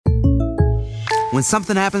When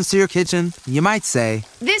something happens to your kitchen, you might say,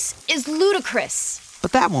 "This is ludicrous."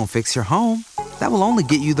 But that won't fix your home. That will only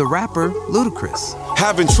get you the rapper, Ludacris.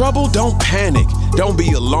 Having trouble? Don't panic. Don't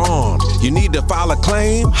be alarmed. You need to file a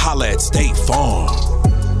claim? Holla at State Farm.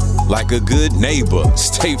 Like a good neighbor,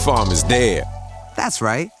 State Farm is there. That's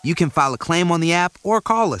right. You can file a claim on the app or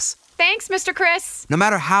call us. Thanks, Mr. Chris. No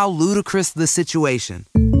matter how ludicrous the situation,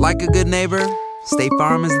 like a good neighbor, State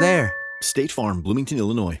Farm is there. State Farm, Bloomington,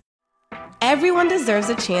 Illinois. Everyone deserves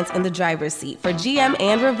a chance in the driver's seat. For GM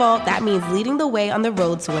and Revolt, that means leading the way on the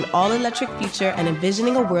road to an all-electric future and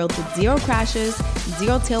envisioning a world with zero crashes,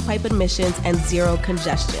 zero tailpipe emissions, and zero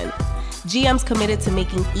congestion. GM's committed to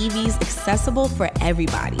making EVs accessible for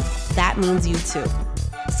everybody. That means you too.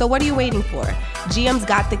 So what are you waiting for? GM's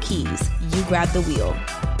got the keys. You grab the wheel.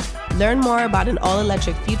 Learn more about an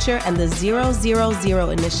all-electric future and the 000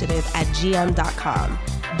 initiative at gm.com.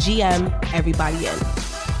 GM, everybody in.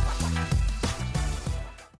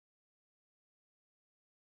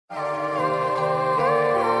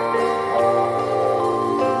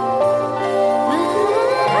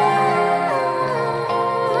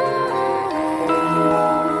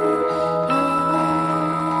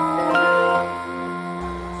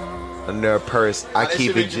 Under a purse, I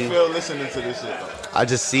keep it G. How feel listening to this shit? I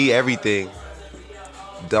just see everything.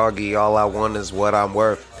 Doggy, all I want is what I'm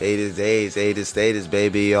worth. 80 days, 80 status,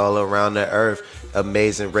 baby, all around the earth.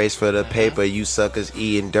 Amazing race for the paper. You suckers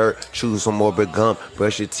eating dirt. Choose some more gum.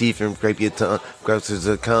 Brush your teeth and scrape your tongue. Groceries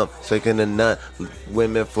to come. Shaking the nut.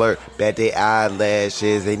 Women flirt. Bet they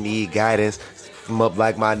eyelashes. They need guidance. Them up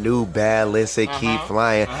like my new balance. They keep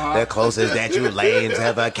flying. The closest that you lanes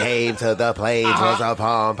ever came to the plains was a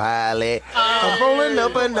Palm Pilot. I'm rolling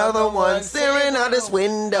up another one. Staring out this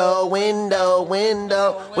window.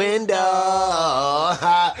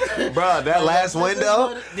 Bro, that last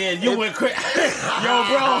window. Yeah, you went crazy. Yo,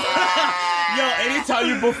 bro. Yo, anytime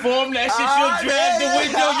you perform that shit, you'll drag the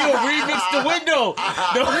window, you'll remix the window.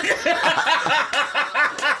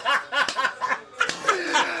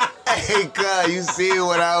 Hey, cuz, you see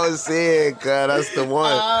what I was saying, cuz. That's the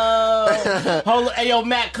one. Hold on. Hey, yo,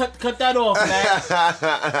 Matt, cut that off,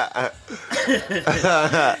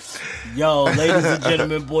 Matt. Yo, ladies and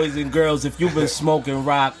gentlemen, boys and girls, if you've been smoking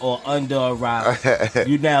rock or under a rock,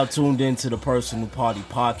 you now tuned into the Personal Party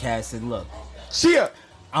Podcast. And look,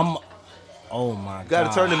 oh my God.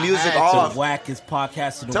 Gotta turn the music off. The wackest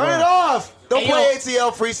podcast in the Turn world. it off. Don't play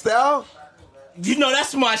ATL freestyle. You know,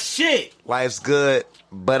 that's my shit. Life's good,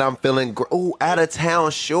 but I'm feeling ooh, out of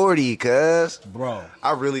town Shorty, cuz. Bro.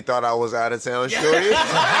 I really thought I was out of town Shorty. Out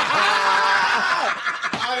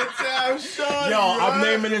of town Shorty. Yo, I'm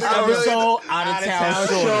naming this episode Out of Town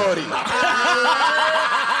Shorty.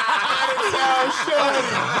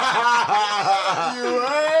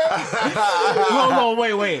 Hold on,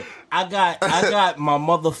 wait. I got my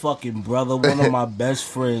motherfucking brother, one of my best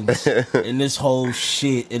friends in this whole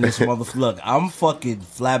shit in this motherfucker. Look, I'm fucking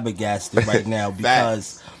flabbergasted right now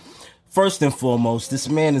because first and foremost, this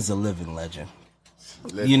man is a living legend.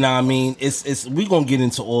 You know what I mean? It's we gonna get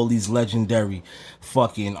into all these legendary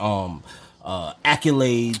fucking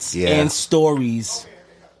accolades and stories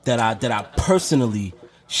that I personally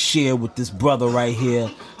share with this brother right here.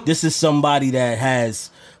 This is somebody that has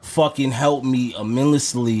fucking helped me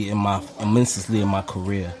immensely in my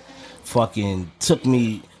career. Fucking took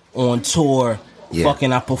me on tour.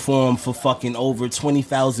 Fucking I performed for fucking over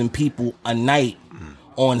 20,000 people a night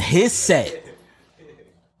on his set.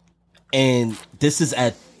 And this is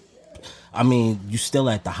you still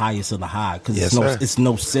at the highest of the high because it's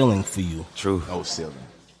no ceiling for you. True. No ceiling.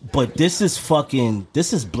 But this is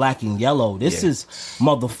Black and Yellow. This is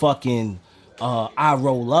motherfucking I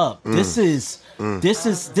Roll Up. This is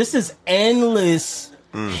endless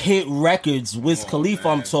hit records. WIZ KHALIFA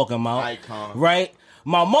I'm talking about. Icon. Right?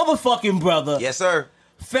 My motherfucking brother. Yes, sir.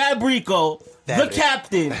 Fabrico, the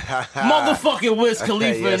captain. Motherfucking WIZ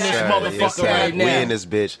KHALIFA in this motherfucker right now. We in this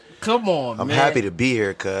bitch. Come on, I'm man. happy to be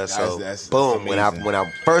here, cuz. So, That's boom. amazing. When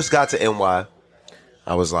I first got to NY,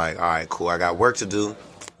 I was like, all right, cool. I got work to do.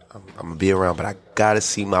 I'm gonna be around, but I gotta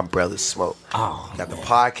see my brother smoke. Oh, got the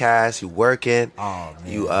podcast, you working. Oh,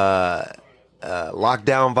 man. You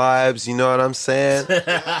lockdown vibes, you know what I'm saying? You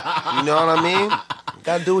know what I mean? You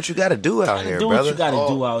gotta do what you gotta do out here, do brother. what you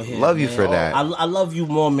gotta do out here. Love you man. for that. I love you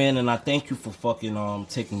more, man, and I thank you for fucking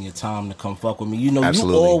taking your time to come fuck with me. You know,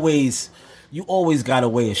 Absolutely. you always got a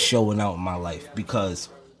way of showing out in my life because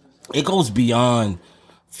it goes beyond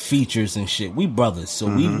features and shit. We brothers, so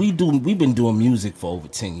we've been doing music for over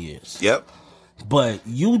 10 years. Yep. But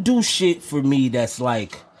you do shit for me that's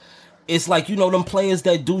like, it's like, you know, them players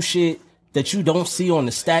that do shit that you don't see on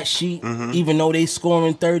the stat sheet, even though they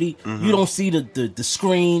scoring 30. You don't see the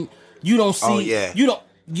screen. You don't see.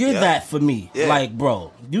 You're that for me. Yeah. Like,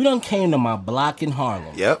 bro, you done came to my block in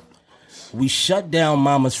Harlem. Yep. We shut down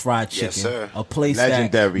Mama's Fried Chicken. Yes, sir. A place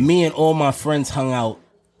Legendary. that me and all my friends hung out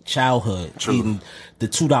childhood eating the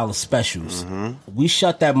 $2 specials. We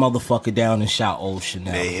shut that motherfucker down and shot Old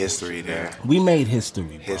Chanel. Made history there. We made history,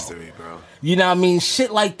 bro. History, bro. You know what I mean?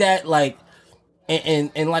 Shit like that, like,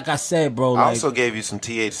 and like I said, bro. I like, also gave you some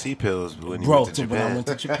THC pills when you bro, went to when I Japan. went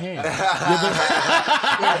to Japan.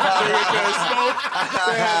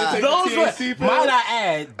 Might I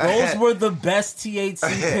add, those were the best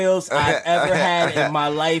THC pills I've ever had in my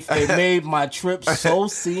life. It made my trip so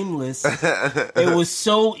seamless. It was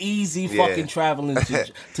so easy fucking traveling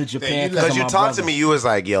to Japan. Because you talked to me, you was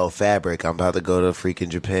like, yo, Fabric, I'm about to go to freaking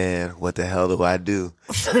Japan. What the hell do I do?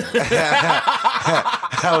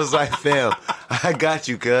 I was like, fam, I got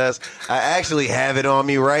you, cuz. I actually have it on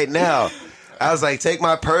me right now. I was like, take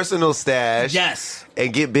my personal stash. Yes.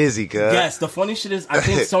 And get busy, cuz. Yes, the funny shit is, I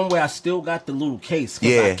think somewhere I still got the little case.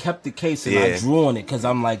 Because I kept the case and I drew on it. Because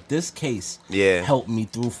I'm like, this case helped me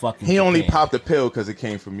through fucking He Japan. only popped the pill because it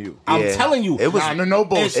came from you. I'm telling you. It was no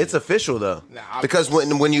bullshit. It's official though. Because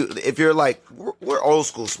when you, if you're like, we're old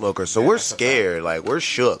school smokers, so we're scared, like we're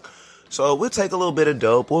shook. So we'll take a little bit of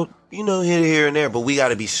dope, we'll, hit it here and there, but we got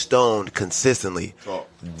to be stoned consistently.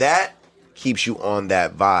 That keeps you on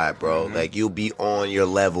that vibe, bro. Like you'll be on your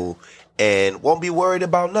level and won't be worried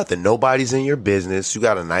about nothing. Nobody's in your business. You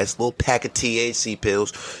got a nice little pack of THC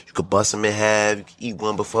pills. You could bust them in half. You could eat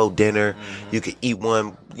one before dinner. You could eat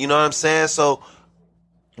one. You know what I'm saying? So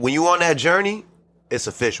when you on that journey, it's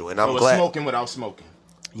official, and I'm glad. Smoking without smoking.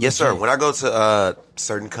 Yes, sir. When I go to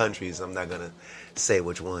certain countries, I'm not gonna say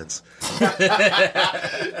which ones. Ain't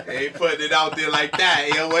putting it out there like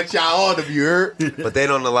that. Yo, what y'all on, you heard? But they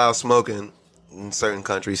don't allow smoking in certain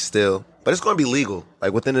countries still. But it's gonna be legal.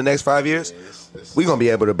 Like within the next 5 years, we're gonna be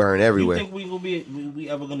able to burn everywhere. You think we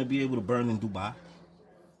ever gonna be able to burn in Dubai?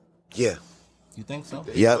 Yeah. You think so?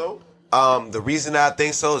 Yep. The reason I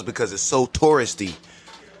think so is because it's so touristy.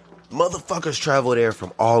 Motherfuckers travel there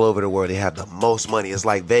from all over the world. They have the most money. It's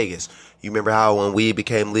like Vegas. You remember how when weed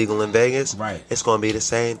became legal in Vegas? Right. It's going to be the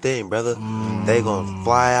same thing, brother. They going to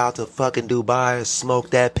fly out to fucking Dubai,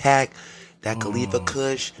 smoke that pack, that KHALIFA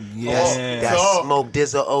Kush, that Smoke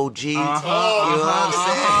Dizzle OG. You know what I'm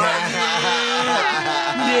saying?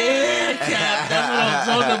 Yeah, that's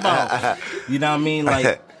what I'm talking about. You know what I mean?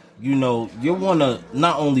 Like, you're one of,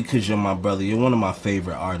 not only because you're my brother, you're one of my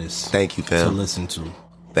favorite artists. Thank you, fam. To listen to.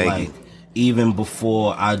 Thank you. Even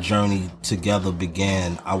before our journey together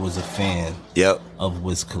began, I was a fan of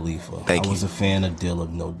WIZ KHALIFA. Thank you. I was a fan of Deal or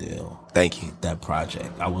No Deal. Thank you. That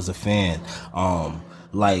project. I was a fan.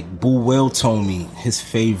 Like, Boo Will told me his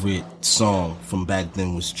favorite song from back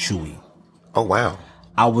then was Chewy. Oh, wow.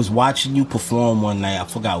 I was watching you perform one night. I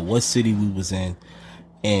forgot what city we was in.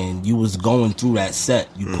 And you was going through that set.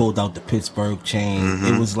 You pulled out the Pittsburgh chain.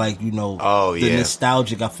 It was like, the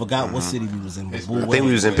nostalgic. I forgot what city we was in. I think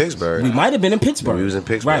we was in Pittsburgh. We might have been in Pittsburgh. We was in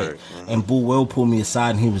Pittsburgh. Right. And Boo Will pulled me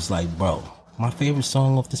aside and he was like, bro, my favorite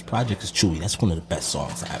song off this project is Chewy. That's one of the best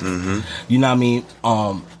songs I ever. You know what I mean?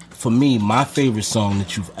 For me, my favorite song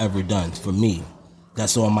that you've ever done, for me,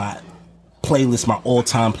 that's on my playlist, my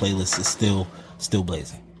all-time playlist, is Still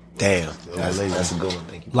Blazing. Damn, that's a good one.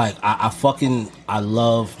 Thank you. Like I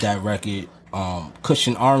love that record.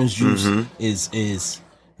 Cushion Orange Juice is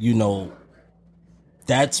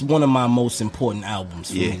that's one of my most important albums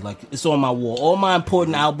for me. Like it's on my wall. All my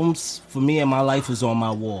important albums for me in my life is on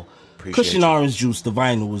my wall. Cushion Orange Juice, the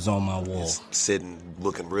vinyl, was on my wall. It's sitting,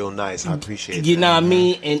 looking real nice. I appreciate it. You know what I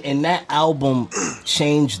mean? And that album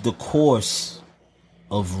changed the course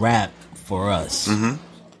of rap for us.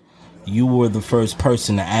 You were the first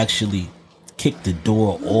person to actually kick the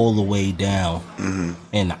door all the way down,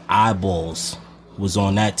 and the eyeballs was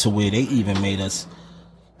on that to where they even made us.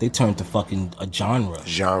 They turned to fucking a genre,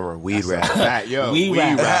 weed rap. Weed rap. You know what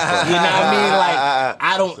I mean?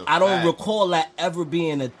 Like I don't recall that ever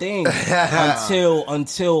being a thing until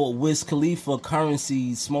WIZ KHALIFA,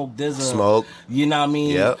 Currency, Smoke Dizzle. You know what I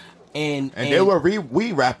mean? Yep. And there were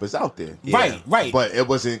weed rappers out there. Right. But it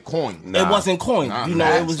wasn't coined. It wasn't coined.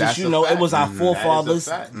 It was just, it was our forefathers,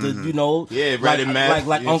 like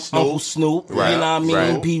Uncle Snoop, you know what I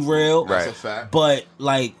mean? Be Real. That's a fact. But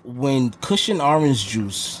like when Cushion Orange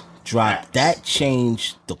Juice dropped, that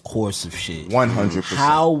changed the course of shit.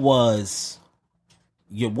 100%.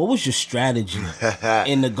 What was your strategy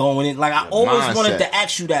in the going in? Like I always wanted to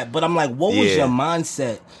ask you that, but I'm like, what was your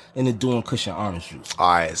mindset into doing Cushion Orange Juice?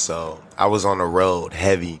 All right, so I was on the road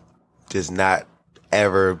heavy, just not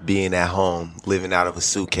ever being at home, living out of a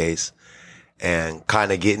suitcase, and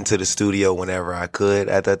kind of getting to the studio whenever I could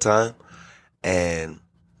at that time. And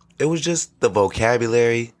it was just the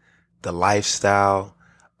vocabulary, the lifestyle,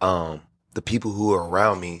 the people who were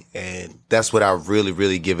around me. And that's what I really,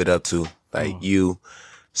 really give it up to. Like you,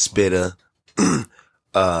 Spitta,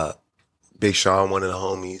 Big Sean, one of the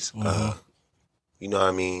homies. You know what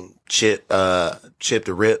I mean? Chip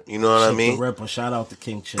the Rip, you know what I mean? Chip the Ripper, shout out to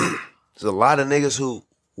King Chip. There's a lot of niggas who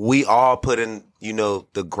we all put in, you know,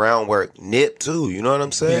 the groundwork. Nip too, you know what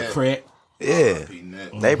I'm saying? Big Crit. Yeah.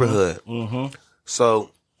 Neighborhood.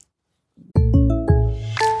 So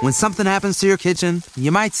When something happens to your kitchen,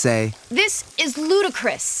 you might say, This is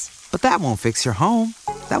ludicrous. but that won't fix your home.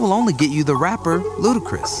 That will only get you the rapper,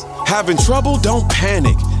 Ludacris. Having trouble? Don't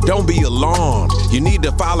panic. Don't be alarmed. You need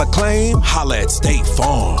to file a claim? Holla at State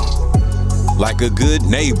Farm. Like a good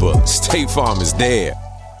neighbor, State Farm is there.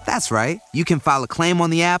 That's right. You can file a claim on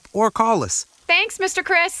the app or call us. Thanks, Mr.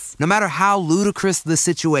 Chris. No matter how ludicrous the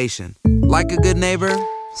situation, like a good neighbor,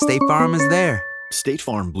 State Farm is there. State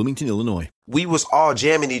Farm, Bloomington, Illinois. we was all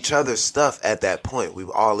jamming each other's stuff at that point. We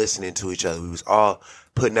were all listening to each other. We was all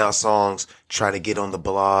putting out songs, trying to get on the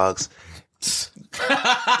blogs.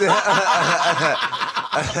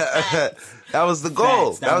 That was the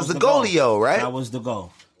goal. That was the goalio, right? That was the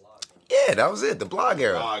goal. Yeah, that was it. The blog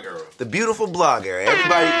era. The beautiful blog era.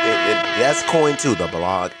 Everybody, that's coined too, the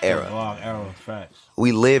blog era. The blog era, facts.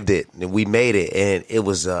 We lived it and we made it, and it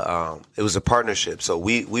was a partnership. So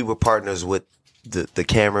we were partners with the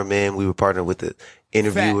cameramen. We were partnered with the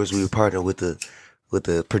interviewers. Facts. We were partnered with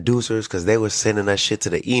the producers because they were sending us shit to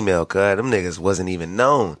the email. Cause them niggas wasn't even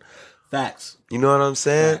known. Facts. You know what I'm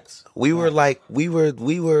saying? Facts. We were like we was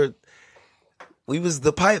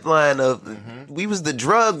the pipeline of we was the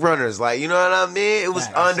drug runners. Like, you know what I mean? It was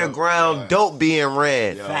Facts. underground dope being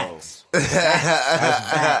ran. Facts.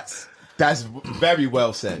 Facts. That's very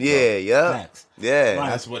well said. Bro. Yeah, yeah. Facts. Yeah. Right.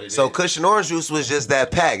 That's what it is. So Cushion Orange Juice was just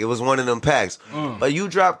that pack. It was one of them packs. But you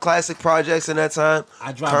dropped classic projects in that time.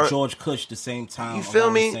 I dropped George Kush the same time. You feel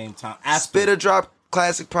around me? The same time. Spitta dropped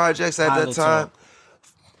classic projects at that Pilot time. Talk.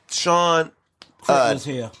 Sean, Crit was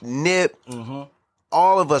here. Nip,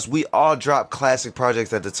 all of us, we all dropped classic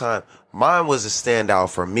projects at the time. Mine was a standout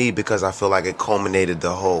for me because I feel like it culminated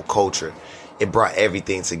the whole culture. It brought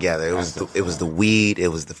everything together. It was the weed, it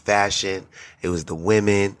was the fashion, it was the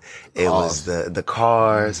women, it was the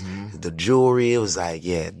cars, the jewelry. It was like,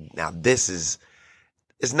 yeah, now it's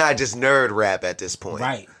not just nerd rap at this point.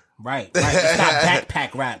 Right. It's not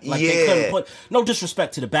backpack rap. Like they couldn't put, no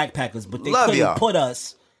disrespect to the backpackers, but they couldn't y'all. put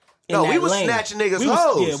us in No, that we was lane. snatching niggas' We was-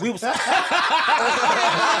 hoes. Yeah, we was.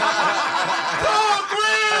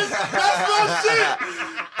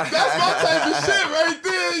 That's my type of shit right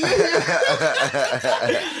there.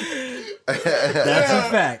 That's a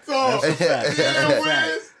fact. That's a fact. That's a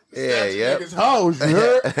fact. Yeah, yeah. Niggas hoes, you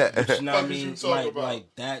heard? But you know what I Fuck is you mean? talking about?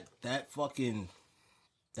 Like that fucking,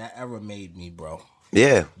 that era made me, bro.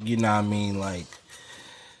 Yeah. You know what I mean? Like,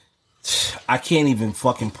 I can't even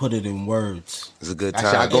fucking put it in words. It's a good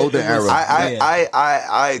That's time. our golden It was- era.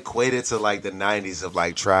 I equate it to like the 90s of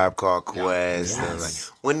like Tribe Called Quest and like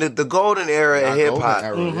when the golden era of Yeah, hip hop.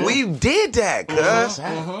 golden era. We did that, cuz. That's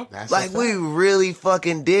a Like fact. we really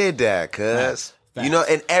fucking did that, cuz. You know,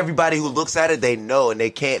 and everybody who looks at it, they know and they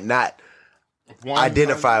can't not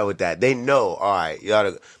identify with that. They know, all right, you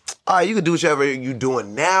can do whatever you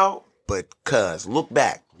doing now, but cuz, look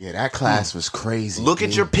back. Yeah, that class was crazy. Look at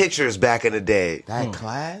dude. your pictures back in the day. That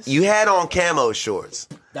class? You had on camo shorts.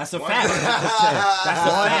 That's a fact. That's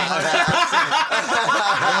a fact.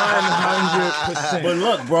 100%. But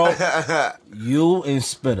look, bro, you and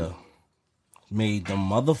Spitta made the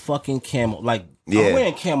motherfucking camo. Like, Yeah. I'm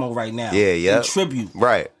wearing camo right now. Yeah, yeah. In tribute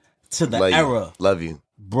Right. to the Love era. you. Love you.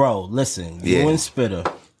 Bro, listen, Yeah. you and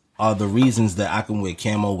Spitta are the reasons that I can wear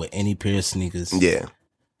camo with any pair of sneakers Yeah.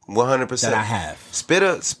 100%. that I have.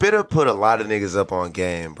 Spitta put a lot of niggas up on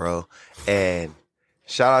game, bro. And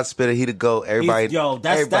shout out Spitta, he the GOAT. Everybody, That's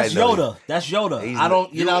everybody know Yoda. That's Yoda. He's- I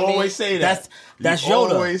don't, You know what I mean? always say that. That's You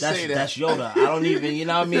Yoda. always say that. That's Yoda. I don't even, you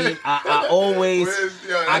know what I mean? I always,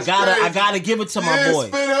 That's I crazy. gotta give it to my Yeah, boy.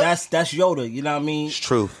 Spitta. That's Yoda. You know what I mean? It's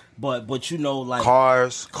truth. But you know, like,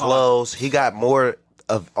 Cars, clothes. He got more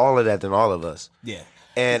of all of that than all of us. yeah.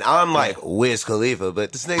 And I'm like, WIZ Khalifa,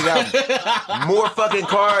 but this nigga got more fucking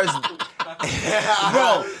cars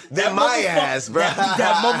Bro, Then my ass, bro.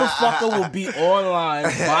 That motherfucker will be online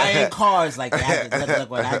buying cars like that. Look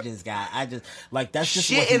what I just got. Like that's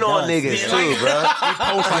just shitting what on he niggas does. too, bro. He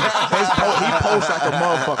posts like a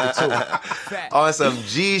motherfucker too. On some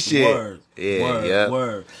G shit. Word. Yeah,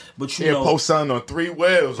 Word. But you He'll know, post something on 3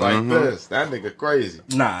 wheels like this. That nigga crazy.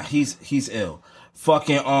 nah, he's ill.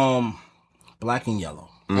 Fucking Black and Yellow.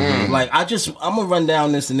 Like I'm gonna run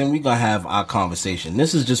down this and then we gonna have our conversation.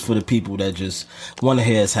 This is just for the people that just want to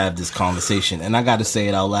hear us have this conversation. And I gotta say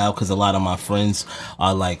it out loud because a lot of my friends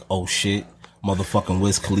are like, oh shit, motherfucking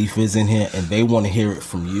WIZ KHALIFA is in here and they want to hear it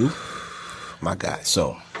from you. My guy.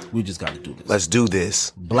 So we just gotta do this. Let's do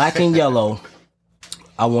this. Black and Yellow,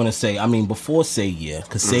 I want to say, before Say Yeah,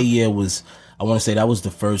 because Say Yeah was, I want to say that was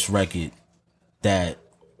the first record that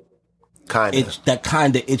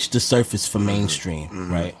kind of itched the surface for mainstream,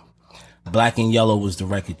 right? Black and Yellow was the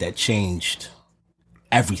record that changed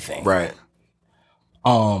everything, right?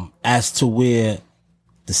 As to where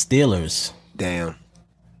the Steelers,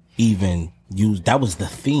 even used, that was the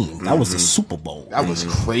theme. That was the Super Bowl. That was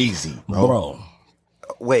crazy, bro.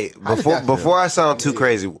 Wait, before I sound too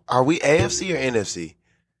crazy, are we AFC or NFC?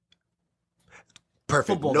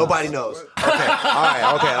 Perfect. Football Nobody guys. knows. Okay. All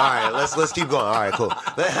right. Let's keep going. All right, cool.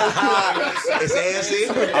 It's AFC?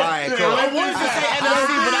 All right, cool. I wanted to say NFC,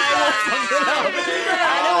 but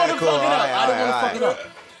I didn't want to fuck it up. I didn't want to fuck it up.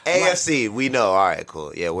 AFC, we know. All right,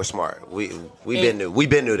 cool. Yeah, we're smart. We been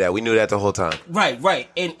knew that. We knew that the whole time. Right.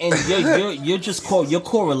 And you're just your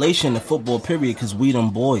correlation to football period because we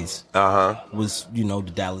them boys was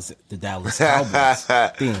the Dallas Cowboys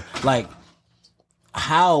thing. Like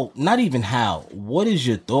what is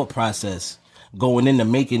your thought process going into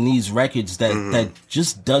making these records that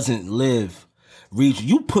just doesn't live region?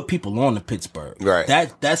 You put people on to Pittsburgh,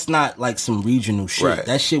 right? That's not like some regional shit. Right.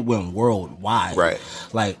 That shit went worldwide, right?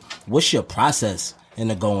 Like, what's your process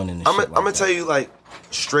into going in? I'm gonna tell you, like,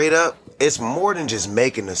 straight up, it's more than just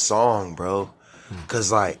making a song, bro.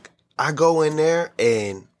 Cause like I go in there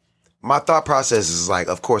and my thought process is like,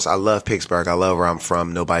 of course, I love Pittsburgh. I love where I'm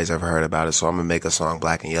from. Nobody's ever heard about it, so I'm gonna make a song,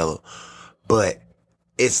 Black and Yellow. But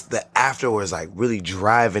it's the afterwards, like really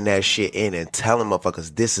driving that shit in and telling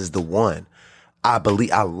motherfuckers, this is the one. I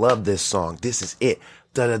love this song. This is it.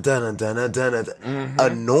 Annoying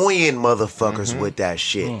motherfuckers with that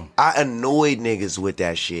shit. I annoyed niggas with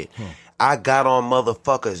that shit. I got on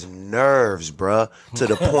motherfuckers' nerves, bruh, to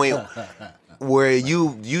the point where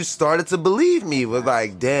you started to believe me. Was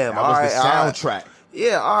like, damn, that was the soundtrack.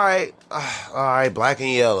 Yeah, all right, Black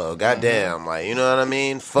and Yellow. Goddamn, like, you know what I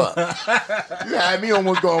mean? Fuck. You had me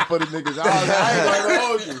almost going for the niggas. I ain't gonna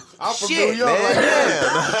hold you. I'm from New York, man.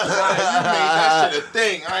 like, damn. You made that shit a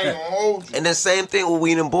thing. I ain't gonna hold you. And the same thing with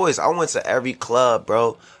We Them Boys. I went to every club,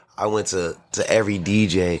 bro. I went to every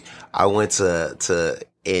DJ. I went to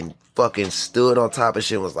and fucking stood on top of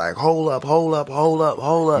shit and was like, hold up.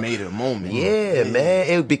 Made it a moment. Yeah, man.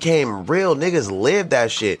 It became real. Niggas lived that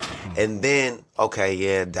shit. And then, okay,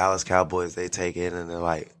 yeah, Dallas Cowboys, they take it and they're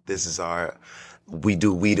like, this is we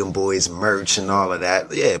do We Them Boys merch and all of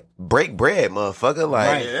that. Yeah, break bread, motherfucker.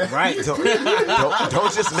 Like, right.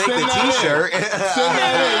 Don't just make the t-shirt. Send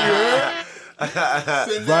that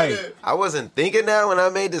in, Right. I wasn't thinking that when I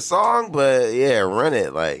made the song, but yeah, run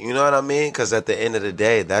it. Like, you know what I mean? Because at the end of the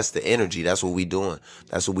day, that's the energy. That's what we doing.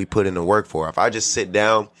 That's what we put in the work for. If I just sit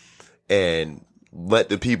down and let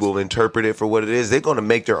the people interpret it for what it is, they're going to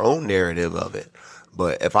make their own narrative of it.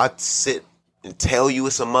 But if I sit and tell you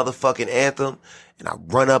it's a motherfucking anthem and I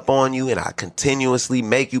run up on you and I continuously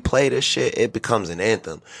make you play this shit, it becomes an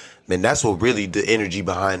anthem. Man, that's what really the energy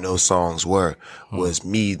behind those songs was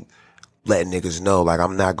me letting niggas know, like,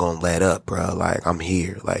 I'm not gonna let up, bro. Like, I'm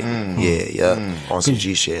here. Like, on some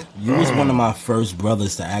G shit. You was one of my first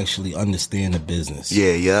brothers to actually understand the business.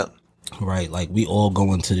 Yeah. Right, like we all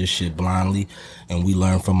go into this shit blindly and we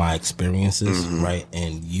learn from our experiences, right?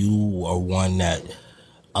 And you are one that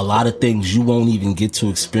a lot of things you won't even get to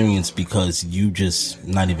experience because you just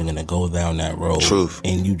not even gonna go down that road. Truth.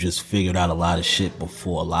 And you just figured out a lot of shit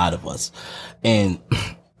before a lot of us. And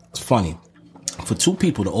it's funny, for two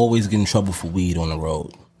people to always get in trouble for weed on the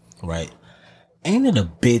road, right? Ain't it a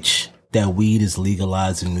bitch that weed is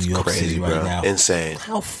legalized in New York City right now? Insane.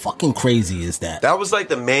 How fucking crazy is that? That was like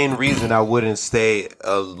the main reason I wouldn't stay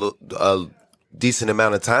a decent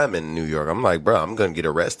amount of time in New York. I'm like, bro, I'm gonna get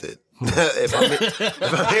arrested. if I'm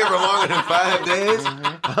here for longer than 5 days,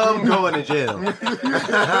 I'm going to jail.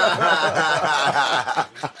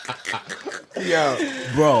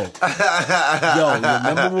 Bro,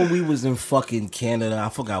 remember when we was in fucking Canada? I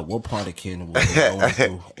forgot what part of Canada we were going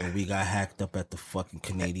through, and we got hacked up at the fucking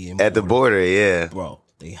Canadian border. At the border, yeah. Bro,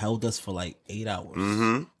 They held us for like 8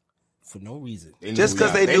 hours. For no reason. Just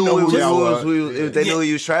because they knew who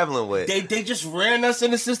you was traveling with. They just ran us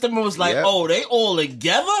in the system and was like, oh, they all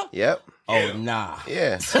together? Yep. Oh, nah.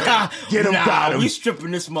 Yeah. Get him, got him. We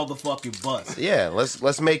stripping this motherfucking bus. Yeah,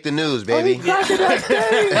 let's make the news, baby.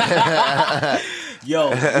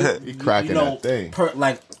 Yo, he cracking that thing.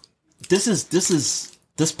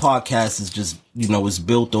 This podcast is just, it's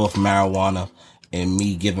built off marijuana and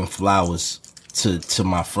me giving flowers to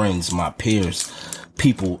my friends, my peers,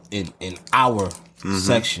 people in our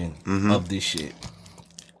section of this shit.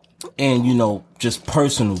 And, just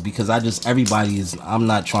personal, because I'm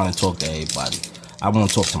not trying to talk to everybody. I want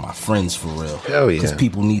to talk to my friends for real. Hell yeah. Because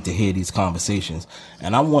people need to hear these conversations.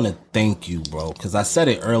 And I want to thank you, bro, because I said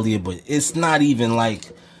it earlier, but it's not even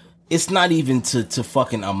to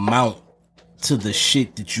fucking amount to the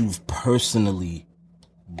shit that you've personally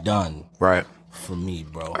done. Right. For me,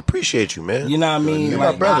 bro. I appreciate you, man. You know what I mean? You're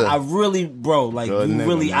like, my brother. I really, bro, like, Good you nigga,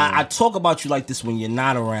 really, man. I talk about you like this when you're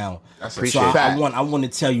not around. I So appreciate I that. want to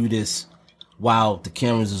tell you this while the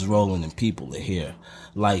cameras is rolling and people are here.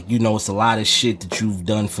 Like, it's a lot of shit that you've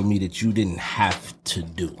done for me that you didn't have to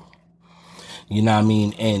do. You know what I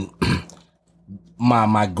mean? And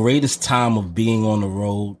my greatest time of being on the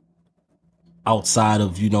road outside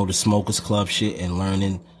of, the Smokers Club shit and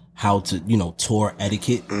learning how to, tour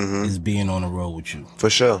etiquette is being on the road with you.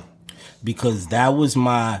 For sure. Because that was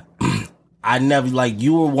I never,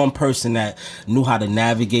 you were one person that knew how to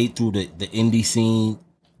navigate through the indie scene,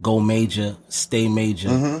 go major, stay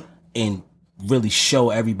major, and really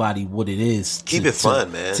show everybody what it is. Keep it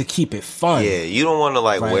fun, man. To keep it fun. Yeah, you don't want to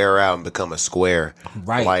Right. wear out and become a square.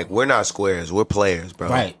 Right. Like, we're not squares, we're players, bro.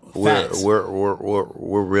 Right. Facts. We're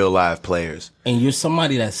real live players. And you're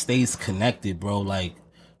somebody that stays connected, bro. Like,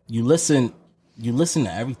 you listen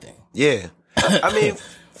to everything. Yeah. I mean,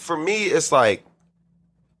 for me, it's like,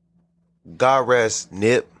 God rest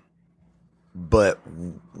Nip, but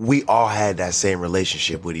we all had that same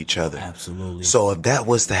relationship with each other. Absolutely. So if that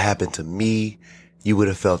was to happen to me, you would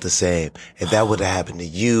have felt the same. If that would have happened to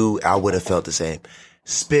you, I would have felt the same.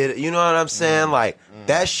 Spit, you know what I'm saying? Like,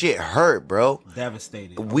 that shit hurt, bro.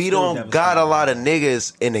 Devastated. We don't got a lot of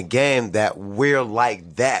niggas in the game that we're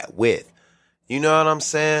like that with. You know what I'm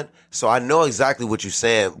saying? So I know exactly what you're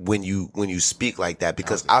saying when you speak like that,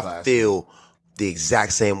 because I feel the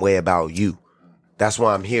exact same way about you. That's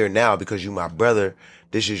why I'm here now, because you my brother.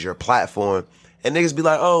 This is your platform. And niggas be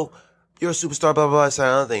like, oh, you're a superstar, blah, blah, blah. Say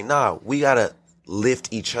another thing. Nah, we gotta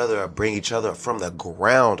lift each other up, bring each other up from the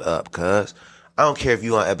ground up, cuz. I don't care if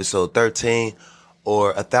you on episode 13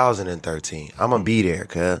 or 1013. I'm gonna be there,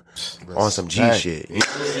 cuz. On some G shit.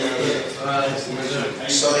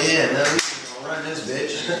 So yeah, man, we gonna run this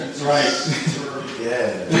bitch. Right.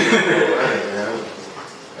 Yeah. Right, man.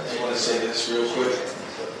 I just want to say this real quick.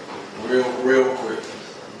 Real quick.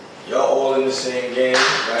 Y'all all in the same game,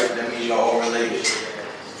 right? That means y'all all related.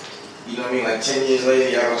 You know what I mean? Like 10 years later,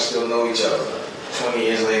 y'all gonna still know each other. 20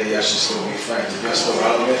 years later, y'all should still be friends. If y'all still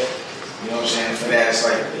relevant, you know what I'm saying? For that, it's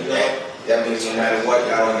like, that means no matter what,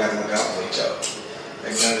 y'all don't gotta look out for each other.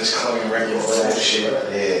 Like none of this claiming record bullshit.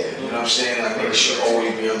 Yeah. You know what I'm saying? Like niggas should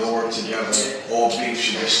always be able to work together. All beef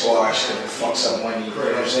should be squashed and fucks up money. You know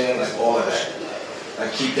what I'm saying? Like all of that.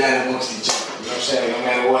 Like keep that amongst each other. You know what I'm saying? No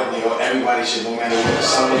matter what, everybody should, no matter what,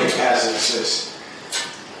 somebody has it exists.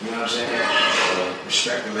 You know what I'm saying?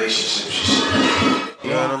 Respect relationships. You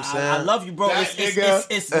know what I'm saying? I love you, bro.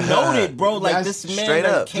 It's noted, bro. Like this man straight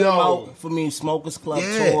that up. came out for me, Smokers Club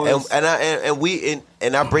tours.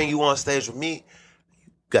 And I bring you on stage with me.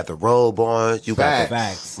 You got the robe on. You got the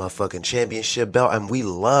motherfucking championship belt, and we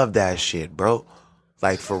love that shit, bro.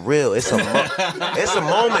 Like for real, it's a moment. It's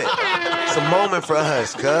a moment for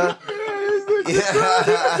us, cuz.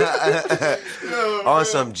 On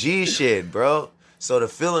some G shit, bro. So the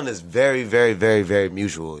feeling is very, very, very, very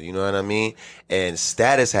mutual. You know what I mean? And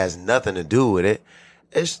status has nothing to do with it.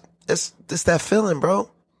 It's that feeling, bro.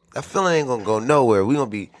 That feeling ain't gonna go nowhere. We gonna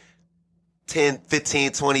be 10,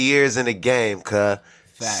 15, 20 years in the game, cuz.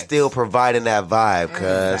 Still providing that vibe,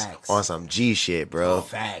 cuz. On some G shit, bro.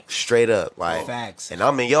 Facts. Straight up. Like, and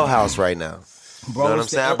I'm in your house right now. Bro, you know what I'm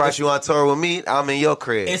saying? I brought you on tour with me. I'm in your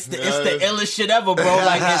crib. It's the illest shit ever, bro.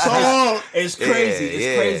 Like it's crazy.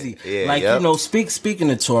 It's crazy. Yeah, like you know, speaking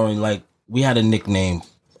of touring, like we had a nickname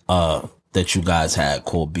that you guys had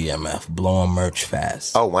called BMF, blowing merch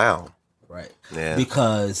fast. Oh wow. Right. Yeah.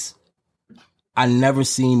 Because I never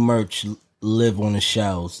seen merch live on the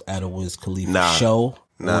shelves at a WIZ KHALIFA show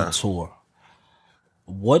or tour.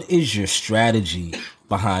 What is your strategy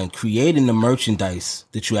behind creating the merchandise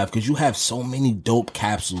that you have? Because you have so many dope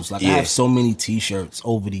capsules. Like I have so many T-shirts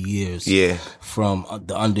over the years. Yeah, from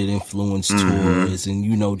the Under the Influence tours, and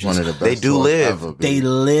just one of the best they do live. Ever, they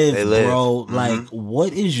live, bro. Like,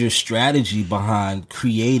 what is your strategy behind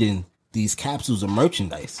creating these capsules of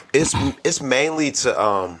merchandise? It's mainly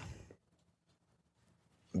to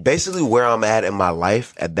basically where I'm at in my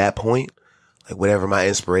life at that point. Like whatever my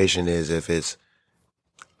inspiration is, if it's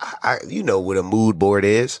you know what a mood board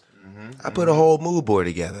is. I put a whole mood board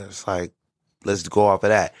together. It's like, let's go off of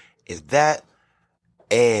that. It's that,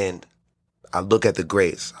 and I look at the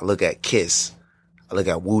greats. I look at Kiss. I look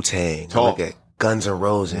at Wu-Tang. I look at Guns N'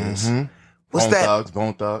 Roses. What's Bone that? Thugs,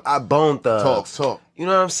 Bone Thugs. Bone Thugs. Talk. You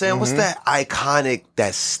know what I'm saying? What's that iconic,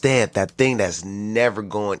 that stamp, that thing that's never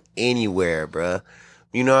going anywhere, bruh?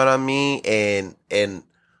 You know what I mean? And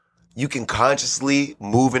you can consciously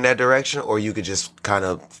move in that direction, or you could just kind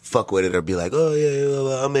of fuck with it or be like, oh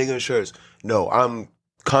yeah, I'm making shirts. No, I'm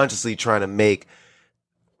consciously trying to make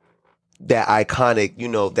that iconic,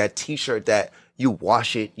 that T-shirt that you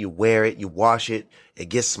wash it, you wear it, you wash it, it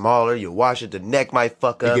gets smaller, you wash it, the neck might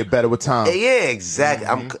fuck up. You get better with time. Yeah,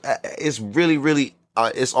 exactly. It's really, really,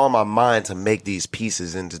 it's on my mind to make these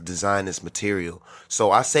pieces and to design this material. So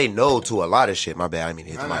I say no to a lot of shit. My bad. I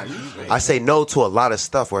mean, I say no to a lot of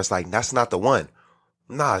stuff where it's like, that's not the one.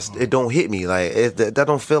 Nah, it don't hit me. Like, that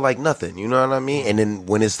don't feel like nothing. You know what I mean? And then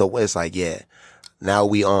when it's it's like, yeah, now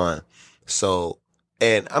we on. So,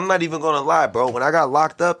 and I'm not even going to lie, bro. When I got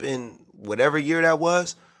locked up in whatever year that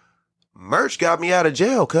was, merch got me out of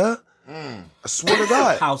jail, cuz. I swear to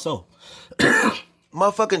God. How so?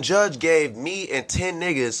 Motherfucking judge gave me and 10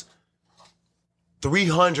 niggas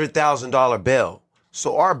 $300,000 bail.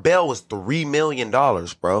 So our bail was $3 million,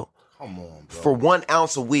 bro. Come on, bro. For 1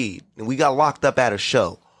 ounce of weed. And we got locked up at a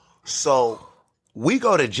show. So we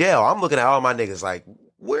go to jail. I'm looking at all my niggas like,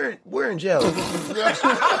 we're in jail. That's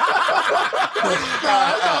not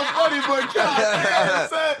funny, but God,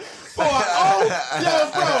 son. Bro,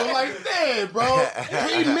 like, damn, bro.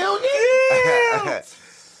 3 million?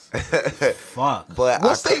 Fuck. But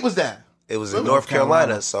What state was that? It was in North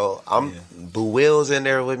Carolina. So Boo Will's in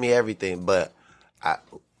there with me, everything. But I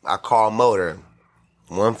call Motor,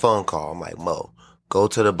 one phone call. I'm like, Mo, go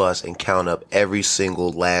to the bus and count up every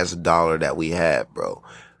single last dollar that we have, bro.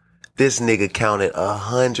 This nigga counted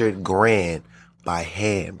 100 grand by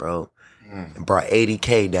hand, bro. And brought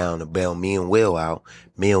 80K down to bail me and Will out.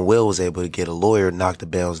 Me and Will was able to get a lawyer, knock the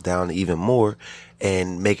bails down even more,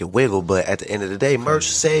 and make it wiggle. But at the end of the day, merch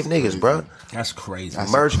saved niggas, bro. That's crazy.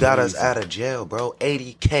 Merch got us out of jail, bro.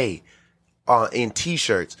 80K in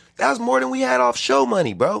T-shirts. That was more than we had off show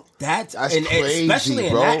money, bro. That's crazy, especially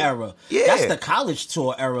bro. in that era. Yeah. That's the college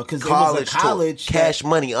tour era, because it was a college tour. Cash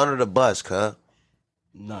money under the bus, cuz.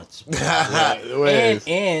 Nuts.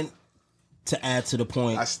 and to add to the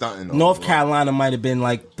point, I stunting on North bro. Carolina might have been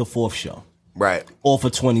like the fourth show, right? Or for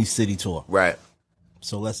 20 city tour, right?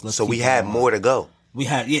 So let's. So we had more to go. We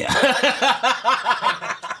had, yeah.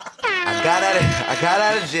 I got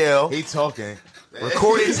out of jail. He talking.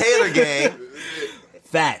 Recorded Taylor Gang.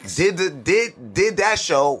 Facts. Did that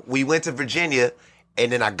show. We went to Virginia,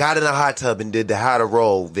 and then I got in a hot tub and did the How to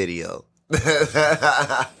Roll video.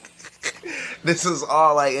 This was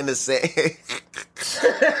all like in the same.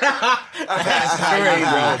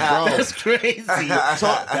 That's crazy.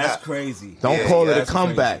 That's crazy. Don't call it a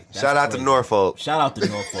comeback. Shout out to Norfolk. Shout out to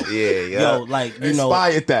Norfolk. Yeah. Yo, like, you know,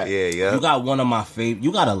 inspired that. Yeah. You got one of my favorite.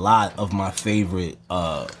 You got a lot of my favorite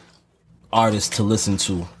artists to listen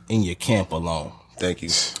to in your camp alone. Thank you.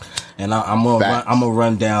 And I'm gonna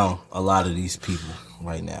run down a lot of these people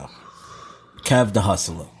right now. Kev the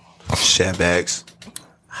Hustler. Shatbacks.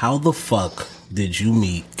 How the fuck did you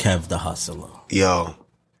meet Kev the Hustler? Yo.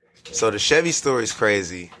 So the Chevy story is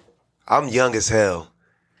crazy. I'm young as hell.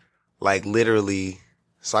 Like literally.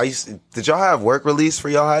 So did y'all have work release for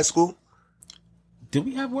y'all high school? Did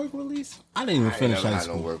we have work release? I didn't even finish high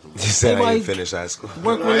school. You said I didn't finish high school.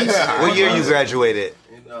 Work release? What year you graduated?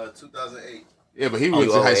 In 2008. Yeah, but he went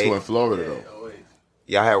to high school in Florida though.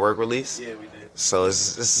 Y'all had work release? Yeah, we did. So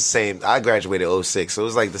it's the same. I graduated 06, so it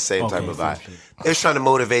was like the same type of vibe. They was trying to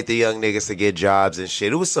motivate the young niggas to get jobs and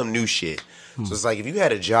shit. It was some new shit. So it's like if you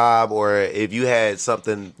had a job or if you had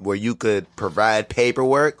something where you could provide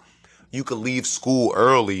paperwork, you could leave school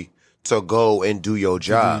early to go and do your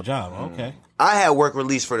job. Okay. I had work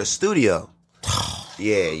release for the studio.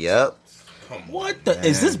 Yep. What the?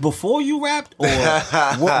 Is this before you rapped, or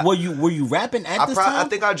were you rapping at this time? I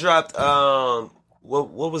think I dropped.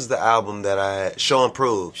 What was the album that I had? Show and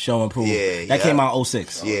Prove. Yeah, that came out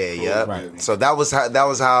 06. Yeah. Right. So that was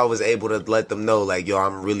how I was able to let them know, like, yo,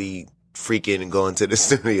 I'm really freaking going to the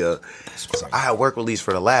studio. So I had work release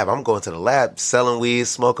for the lab. I'm going to the lab, selling weed,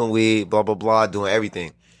 smoking weed, blah, blah, blah, doing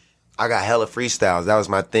everything. I got hella freestyles. That was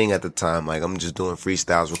my thing at the time. Like, I'm just doing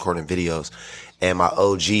freestyles, recording videos. And my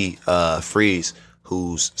OG, Freeze,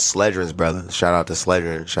 who's Sledrin's brother. Shout out to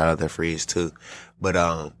Sledrin. Shout out to Freeze, too.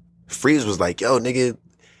 But Freeze was like, yo, nigga,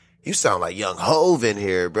 you sound like Young Hove in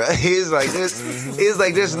here, bro. He's like,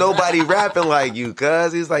 there's nobody rapping like you,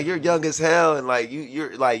 cuz. He's like, you're young as hell, and like,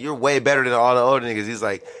 you're way better than all the older niggas. He's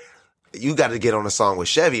like, you got to get on a song with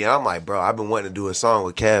Chevy. And I'm like, bro, I've been wanting to do a song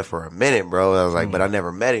with Kev for a minute, bro. I was like, but I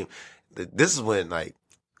never met him. This is when, like,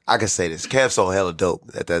 I can say this. Kev so hella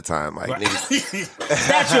dope at that time. Like, niggas.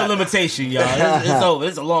 Statute of limitation, y'all. It's over.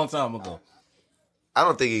 It's a long time ago. I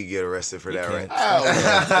don't think he could get arrested for that, right?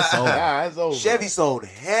 That's over. Chevy sold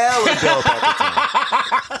hella dope at the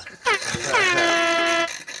time.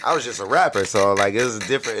 I was just a rapper, so like it was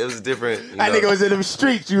different. That nigga was in them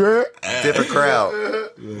streets, you heard? Different crowd.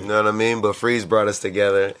 You know what I mean? But Freeze brought us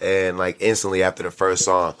together, and like instantly after the first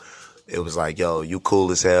song, it was like, yo, you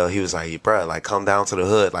cool as hell. He was like, bro, like come down to the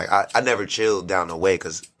hood. Like I never chilled down the way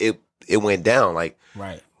because it went down. Like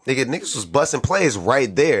right. Niggas was busting plays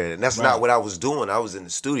right there, and that's not what I was doing. I was in the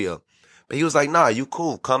studio. But he was like, nah, you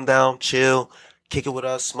cool. Come down, chill, kick it with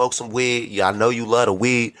us, smoke some weed. Yeah, I know you love the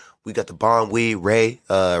weed. We got the bomb weed, Ray.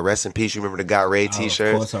 Rest in peace. You remember the Got Ray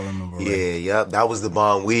t-shirt? Of course I remember Ray. Yeah, yep. That was the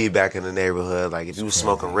bomb weed back in the neighborhood. Like, if you was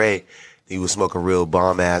smoking Ray, you was smoking real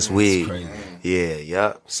bomb-ass weed. Crazy. Yeah,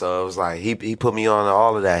 yep. So it was like, he put me on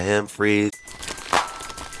all of that. Him, Freeze.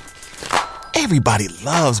 Everybody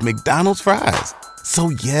loves McDonald's fries. So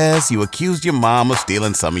yes, you accused your mom of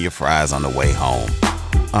stealing some of your fries on the way home.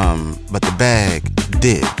 But the bag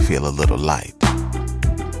did feel a little light.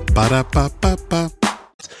 Ba-da-ba-ba-ba.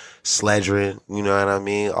 Sledrin, you know what I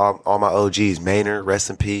mean? All my OGs, Maynard,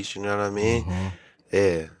 rest in peace, you know what I mean? Mm-hmm.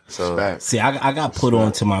 Yeah, so. See, I got put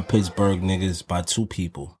on to my Pittsburgh niggas by two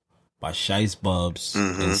people, by Shice Bubs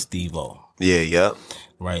and Steve-O. Yeah, yep.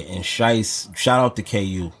 Right, and Shice, shout out to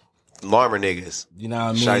KU. Larmer niggas. You know what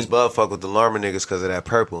I mean? Shice Bub fuck with the Larmer niggas because of that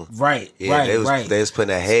purple. Right, yeah, right. They was putting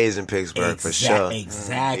that haze in Pittsburgh for sure.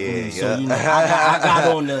 Exactly. Yeah, so you know,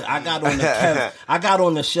 I got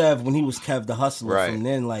on the Chev when he was Kev the Hustler. Right. From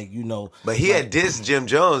then, like you know. But he had dissed Jim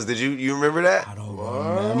Jones. Did you remember that? I don't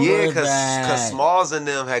remember. Yeah, because Smalls and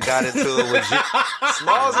them had got into it with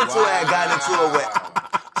Smalls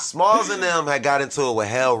and them had got into it with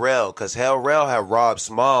Hell Rel because Hell Rel had robbed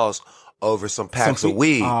Smalls over some packs of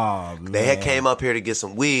weed. Oh, man. They had came up here to get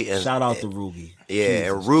some weed. And, shout out to Rugi. Yeah,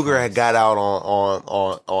 Jesus and Ruger Christ. Had got out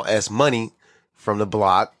on S Money from the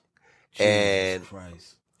block, Jesus and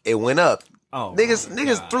Christ. It went up. Oh,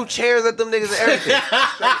 niggas threw chairs at them niggas and everything.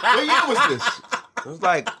 What year was this?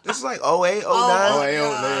 This is like 08,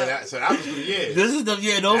 09. So that was the year. This is the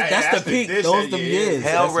year. That's the peak. Those the years.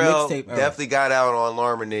 Hell Rel definitely got out on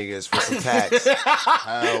Larmer niggas for some packs.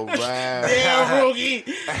 Oh man. Damn, Rugi.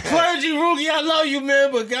 Clergy Rugi, I love you,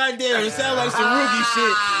 man, but goddamn, it sounds like some Rugi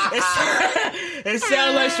shit. It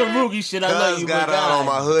sounds like some Rugi shit. I love you, got out on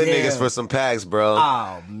my hood niggas for some packs, bro.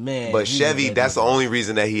 Oh man. But Chevy, that's the only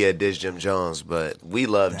reason that he had dissed Jim Jones. But we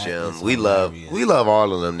love Jim. We love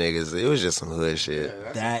all of them niggas. It was just some hood shit.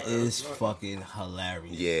 That is fucking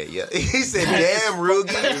hilarious. Yeah. He said, "Damn,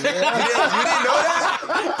 Rugi." You didn't know that?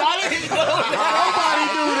 I didn't know that. Nobody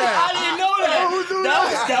knew that. I didn't know that.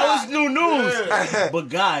 That was new news. But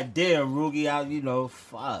goddamn, Rugi,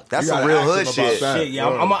 fuck. That's some real hood shit. Yeah,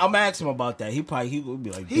 I'm gonna ask him about that. He would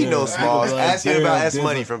be like, he knows Smalls. Ask him about S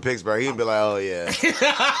Money from Pittsburgh. He'd be like, oh yeah.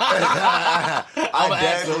 I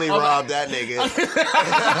definitely robbed that nigga.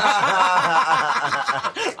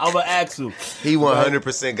 I'm gonna ask him. He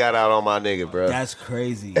 100% got out on my nigga, bro. That's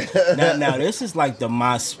crazy. Now this is like the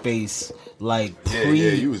MySpace, like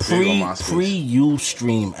pre-Ustream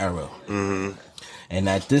era. Mm-hmm. And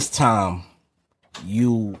at this time,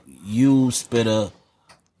 you spit a.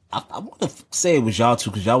 I want to say it was y'all two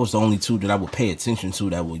because y'all was the only two that I would pay attention to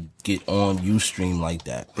that would get on Ustream like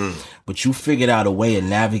that. But you figured out a way of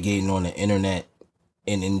navigating on the internet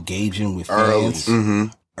and engaging with fans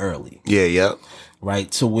early. Yeah, yep.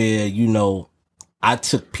 Right, to where, I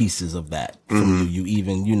took pieces of that from you. You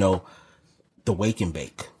even, the Wake and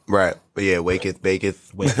Bake. Right. Yeah, Waketh,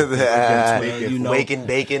 Baketh. Wake and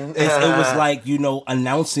Bacon. It was like,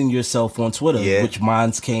 announcing yourself on Twitter, which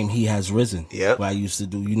mine's came, He Has Risen. Yeah. What I used to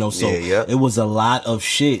do, so it was a lot of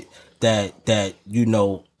shit that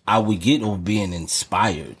I would get of being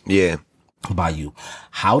inspired. Yeah. By you.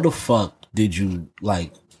 How the fuck did you,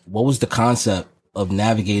 what was the concept of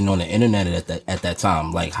navigating on the internet at that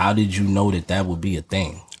time? Like, how did you know that would be a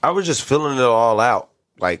thing? I was just filling it all out.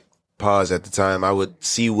 Like, pause at the time, I would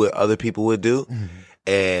see what other people would do.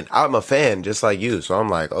 And I'm a fan just like you. So I'm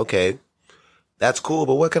like, okay, that's cool,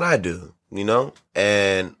 but what can I do? You know?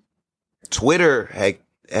 And Twitter had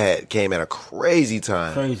came at a crazy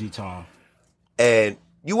time. Crazy time. And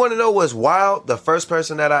you want to know what's wild? The first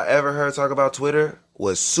person that I ever heard talk about Twitter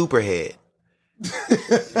was Superhead.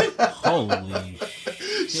 Holy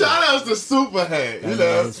shit. Shout outs to Superhead. You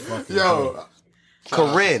know, yo.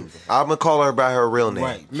 Corinne. I'm going to call her by her real name.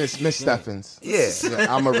 Right. Miss Steffens. Yeah.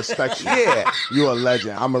 I'm going to respect you. Yeah. You a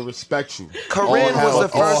legend. I'm going to respect you. Corinne was the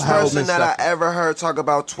first person Miss that I Steffens. ever heard talk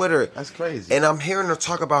about Twitter. That's crazy. And I'm hearing her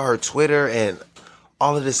talk about her Twitter and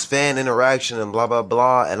all of this fan interaction and blah, blah,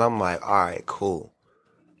 blah. And I'm like, all right, cool.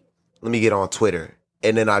 Let me get on Twitter.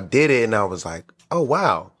 And then I did it and I was like, oh,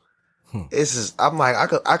 wow. This is, I'm like,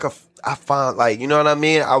 I found, like, you know what I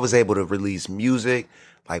mean? I was able to release music,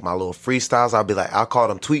 like my little freestyles. I'll be like, I'll call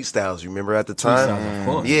them tweet styles. You remember at the time? Tweet styles, of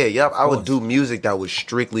course. Yeah, yep. Of I would course. do music that was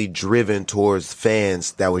strictly driven towards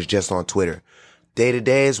fans that was just on Twitter. Day to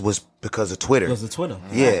Days was because of Twitter. Because of Twitter.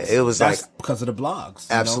 Yeah, it was That's like, because of the blogs.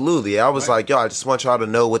 you know? absolutely. I was like, yo, I just want y'all to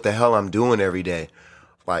know what the hell I'm doing every day.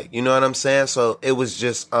 Like, you know what I'm saying? So it was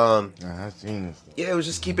just, that's genius. yeah, it was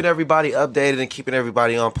just keeping everybody updated and keeping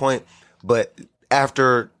everybody on point. But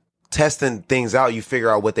after testing things out, you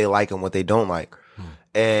figure out what they like and what they don't like.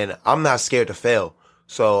 And I'm not scared to fail.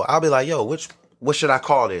 So I'll be like, yo, what should I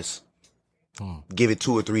call this? Give it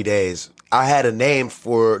 2 or 3 days. I had a name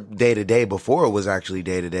for Day to Day before it was actually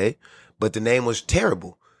Day to Day, but the name was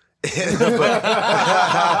terrible.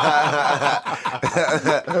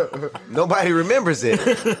 Nobody remembers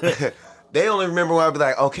it. They only remember when I'd be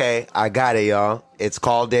like, okay, I got it, y'all. It's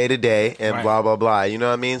called Day to Day and blah, blah, blah. You know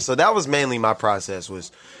what I mean? So that was mainly my process,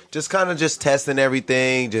 was just kind of just testing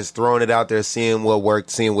everything, just throwing it out there, seeing what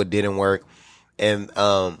worked, seeing what didn't work. And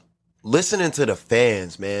listening to the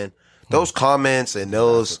fans, man. Those comments and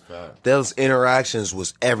those interactions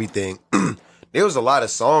was everything. There was a lot of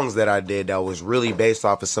songs that I did that was really based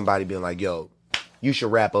off of somebody being like, yo, you should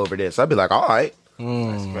rap over this. I'd be like, all right.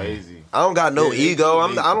 That's crazy. I don't got no ego.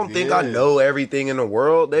 I don't think I know everything in the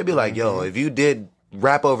world. They'd be like, yo, if you did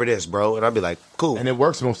rap over this, bro. And I'd be like, cool. And it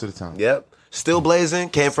works most of the time. Yep. Still Blazing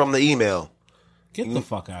came from the email. Get the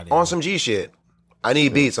fuck out of here. On some G shit. I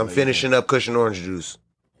need beats. I'm finishing up Cushion Orange Juice.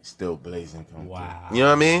 Still Blazing. Wow. You know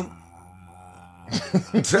what I mean?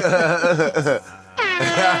 This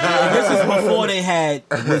is before they had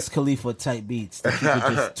WIZ Khalifa type beats that you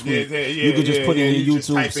could just tweet. You could just put in your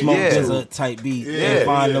YouTube Smoke Desert type beat and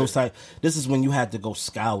find those type. This is when you had to go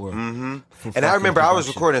scour. And I remember I was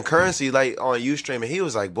recording Currency like on Ustream, and he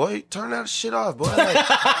was like, "Boy, turn that shit off, boy." Like,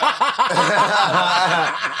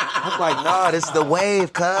 I was like, "Nah, this is the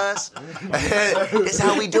wave, cuz. This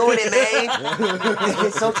how we doing it,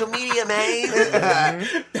 man. Social media, man."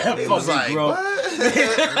 He was like, bro. "What? You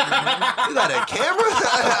got a camera?"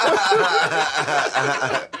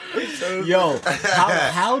 Yo,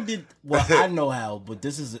 how did? Well, I know how, but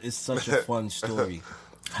it's such a fun story.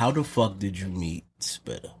 How the fuck did you meet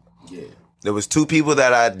Spitter? Yeah. There was 2 people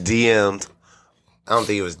that I DM'd. I don't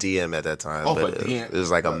think it was DM at that time, but but it was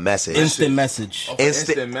like a message. Instant message.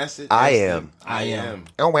 Instant message. I am.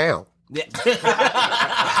 Oh, wow. Yeah.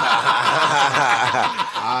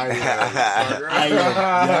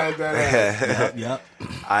 Yep.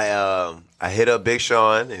 I hit up Big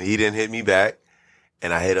Sean and he didn't hit me back,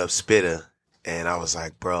 and I hit up Spitter and I was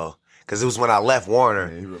like, bro, because it was when I left Warner.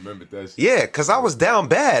 He remembered that shit. Yeah, because I was down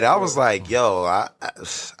bad. I was like, yo, I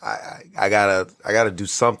gotta do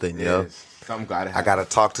something, you know. Something gotta happen. I gotta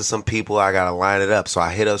talk to some people. I gotta line it up. So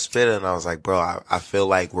I hit up Spitter and I was like, bro, I feel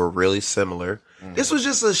like we're really similar. This was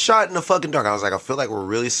just a shot in the fucking dark. I was like, I feel like we're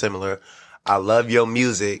really similar. I love your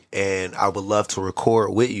music and I would love to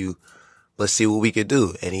record with you. Let's see what we could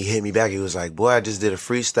do. And he hit me back. He was like, boy, I just did a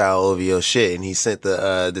freestyle over your shit. And he sent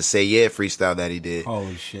the Say Yeah freestyle that he did.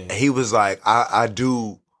 Holy shit. And he was like, I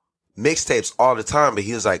do mixtapes all the time, but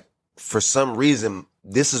he was like, for some reason,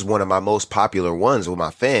 this is one of my most popular ones with my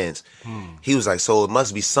fans. He was like, so it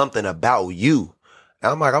must be something about you.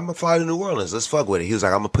 And I'm like, I'm gonna fly to New Orleans. Let's fuck with it. He was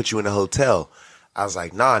like, I'm gonna put you in a hotel. I was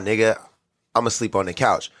like, nah, nigga, I'm gonna sleep on the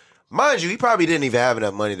couch. Mind you, he probably didn't even have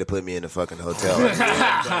enough money to put me in the fucking hotel.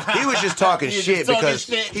 He was just talking shit because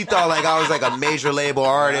he thought like I was like a major label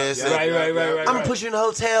artist. Right. I'm gonna put you in a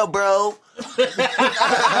hotel, bro.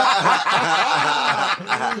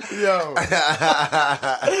 Yo.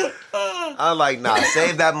 I'm like, nah,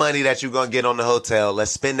 save that money that you're gonna get on the hotel.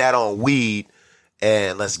 Let's spend that on weed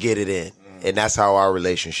and let's get it in. And that's how our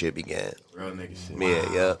relationship began. Real nigga shit.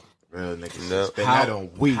 Yeah, yeah. Real nigga No. shit. Spend that on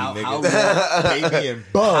weed, nigga. Baby and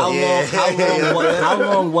How bug.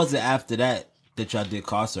 long was it after that that y'all did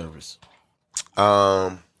car service?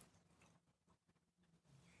 I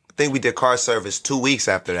think we did car service 2 weeks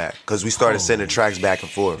after that because we started sending tracks back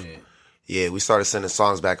and forth. Shit. Yeah, we started sending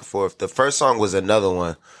songs back and forth. The first song was another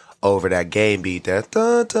one over that game beat. That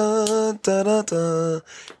dun, dun, dun, dun, dun.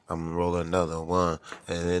 I'm gonna roll another one.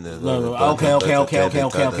 And then Okay.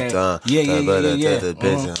 Yeah.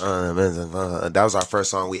 That was our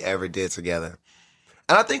first song we ever did together.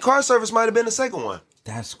 And I think car service might have been the second one.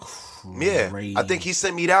 That's crazy. Yeah, I think he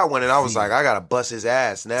sent me that one, and I was like, I gotta bust his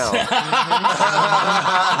ass now. I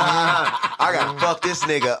gotta fuck this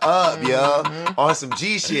nigga up, yo, on some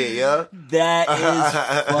G shit, yo. That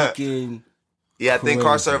is fucking. Yeah, I think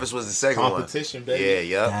car service was the second competition, one. baby.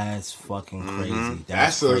 Yeah. That's fucking crazy.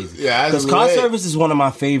 That's crazy. Because car service is one of my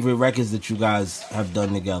favorite records that you guys have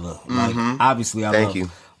done together. Like, obviously, I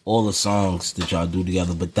love all the songs that y'all do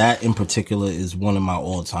together, but that in particular is one of my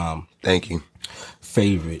all-time. Thank you.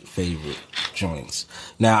 Favorite joints.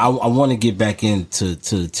 Now I want to get back into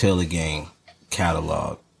the Taylor Gang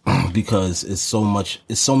catalog because it's so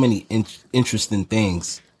many interesting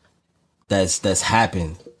things that's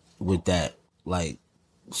happened with that, like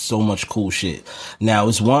so much cool shit. Now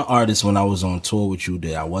it's one artist when I was on tour with you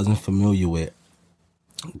that I wasn't familiar with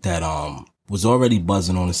that was already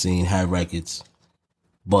buzzing on the scene, had records,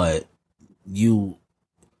 but you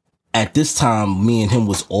at this time me and him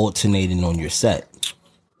was alternating on your set.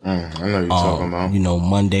 I know what you're talking about. You know,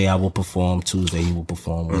 Monday I will perform, Tuesday he will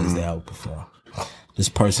perform, Wednesday I will perform. This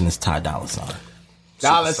person is Ty Dolla $ign.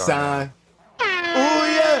 Dollar sign. Ooh,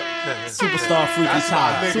 yeah. Superstar Freaky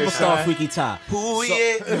Ty. Superstar Freaky Ty. Ooh,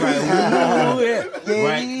 yeah. Right. Ooh, yeah.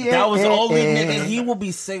 Right. That was the only nigga he will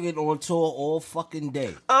be singing on tour all fucking day.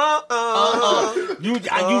 You know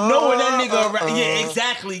when that nigga, yeah,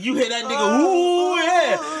 exactly. You hear that nigga, ooh,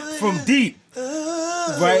 yeah, from deep.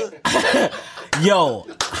 Right? Yo,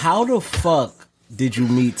 how the fuck did you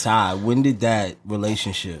meet Ty? When did that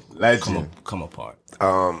relationship come apart?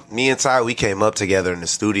 Me and Ty, we came up together in the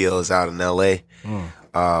studios out in LA.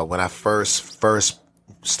 When I first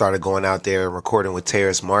started going out there and recording with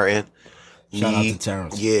Terrence Martin. Shout out to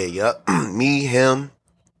Terrence. Yeah, yep. Me, him,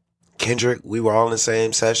 Kendrick, we were all in the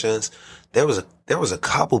same sessions. There was a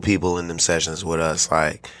couple people in them sessions with us,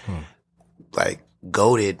 like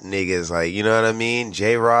goated niggas, like, you know what I mean?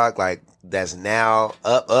 J-Rock, like, that's now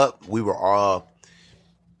up. We were all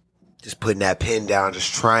just putting that pen down,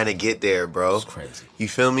 just trying to get there, bro. It's crazy. You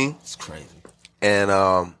feel me? It's crazy. And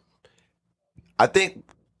I think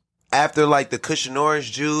after like the cushion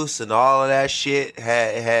orange juice and all of that shit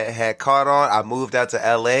had caught on, I moved out to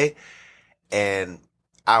LA and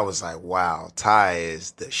I was like, wow, Ty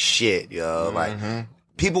is the shit, yo. Like,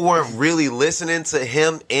 people weren't really listening to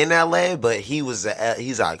him in LA, but he's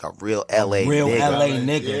like a real LA nigga. LA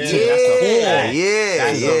nigga.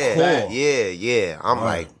 Yeah. I'm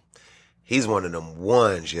like, he's one of them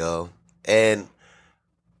ones, yo. And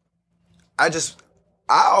I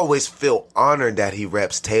always feel honored that he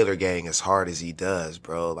reps Taylor Gang as hard as he does,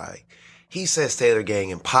 bro. Like, he says Taylor Gang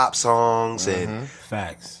in pop songs and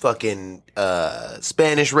facts, fucking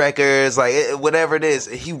Spanish records, like whatever it is.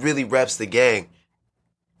 He really reps the gang.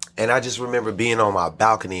 And I just remember being on my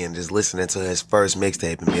balcony and just listening to his first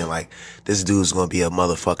mixtape and being like, this dude's gonna be a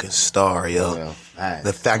motherfucking star, yo.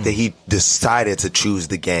 The fact that he decided to choose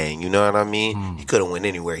the gang, you know what I mean? He could have went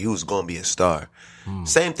anywhere. He was gonna be a star.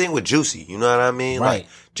 Same thing with Juicy, you know what I mean? Right. Like,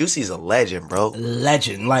 Juicy's a legend, bro.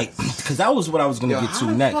 Legend, like, because that was what I was gonna get to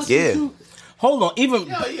next. Yeah. Hold on, even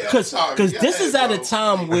because this is at a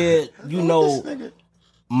time where, you know,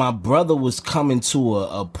 my brother was coming to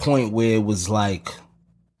a point where it was like,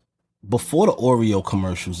 before the Oreo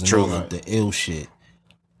commercials and all of the ill shit,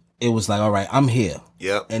 it was like, all right, I'm here.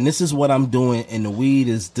 Yep. And this is what I'm doing, and the weed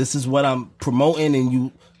this is what I'm promoting,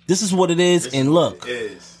 and this is what it is, and look,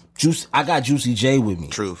 I got Juicy J with me.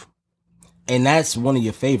 Truth. And that's one of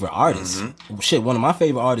your favorite artists. Shit, one of my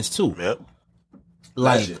favorite artists too. Yep.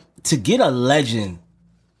 Like, Legend. To get a legend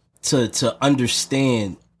to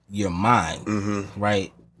understand your mind,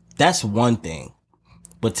 right? That's one thing.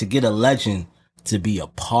 But to get a legend to be a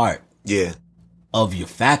part of your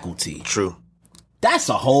faculty. True. That's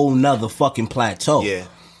a whole nother fucking plateau. Yeah.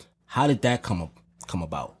 How did that come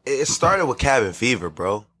about? It started with Cabin Fever,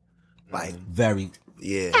 bro. Like, very.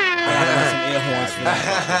 Yeah. I got some air horns for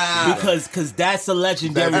that. Because that's a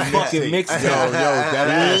legendary fucking mixtape.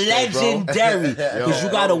 Legendary. Because you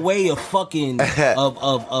got a way of fucking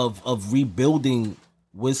of rebuilding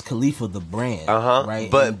Wiz Khalifa, the brand, right?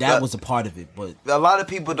 But that was a part of it. But a lot of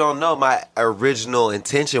people don't know my original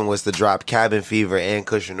intention was to drop Cabin Fever and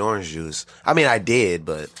Cushion Orange Juice. I mean, I did,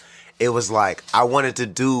 but it was like I wanted to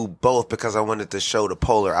do both because I wanted to show the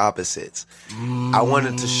polar opposites. I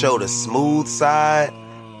wanted to show the smooth side,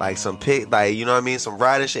 like some you know what I mean, some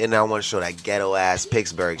riding shit, and then I want to show that ghetto ass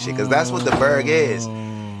Pittsburgh shit because that's what the Berg is.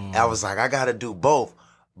 And I was like, I gotta do both,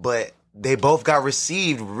 but they both got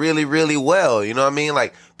received really, really well. You know what I mean?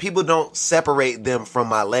 Like people don't separate them from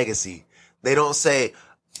my legacy. They don't say,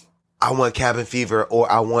 I want Cabin Fever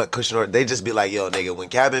or I want Cushion OJ. They just be like, yo, nigga, when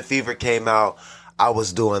Cabin Fever came out, I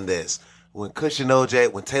was doing this. When Cushion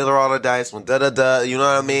OJ, when Taylor All the Dice, when da-da-da, you know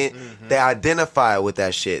what I mean? Mm-hmm. They identify with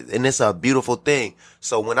that shit. And it's a beautiful thing.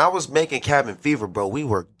 So when I was making Cabin Fever, bro, we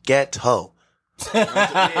were ghetto. Yeah.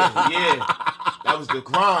 That was the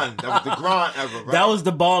grind. That was the grind ever, right? That was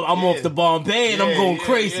the bomb. I'm off the Bombay and I'm going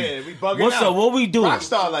crazy. Yeah, we bugging What's out. Up? What we doing?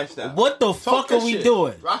 Rockstar lifestyle. What the fuck are we shit.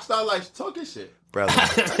 doing? Rockstar lifestyle. Talking shit. Brother.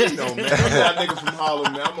 You know, man. I'm that nigga from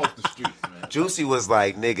Harlem, man. I'm off the streets, man. Juicy was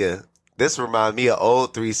like, nigga, this remind me of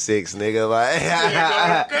old 3-6, nigga. Like,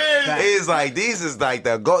 he's like, these is like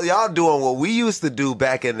the go. Y'all doing what we used to do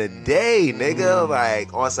back in the day, nigga.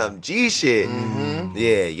 Like on some G shit. Mm-hmm.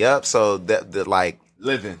 Yeah, yup. So the like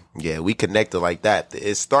living. Yeah, we connected like that.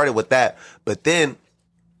 It started with that, but then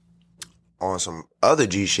on some other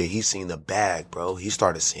G shit, he seen the bag, bro. He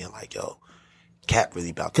started seeing like, yo, Cap really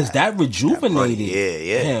about that. Because that rejuvenated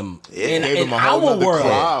him in our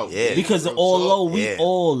world. Yeah. Because although we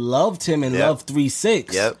all loved him and loved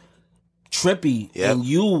 3-6, Trippy and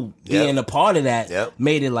you being a part of that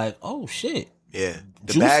made it like, oh shit. Yeah.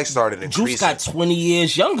 The bag started increasing. Juice got 20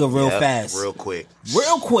 years younger real fast. Real quick.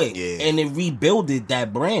 Yeah. And it rebuilded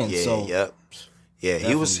that brand. Yeah,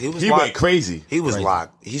 he went crazy. He was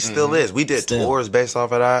locked. He still is. We did tours based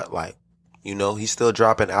off of that. Like, you know, he's still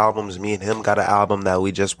dropping albums. Me and him got an album that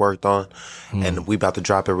we just worked on, and we about to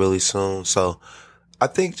drop it really soon. So I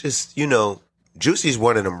think just, you know, Juicy's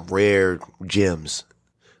one of them rare gems.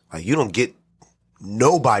 Like, you don't get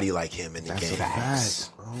nobody like him in the game. Facts.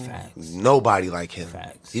 Nobody like him.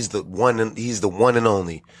 Facts. He's the one and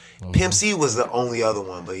only. Pimp C was the only other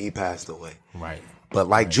one, but he passed away. Right. But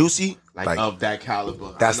like Juicy, like of that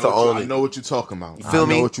caliber. That's the only. I know what you're talking about. You feel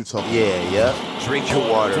me? I know what you're talking about. Yeah. Drink your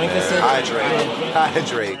water, man.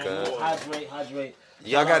 Hydrate. Hydrate.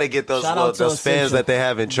 Y'all gotta get those fans that they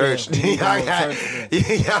have in church.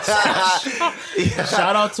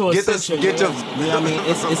 Shout out to Essential. You know what I mean?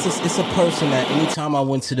 It's a person that anytime I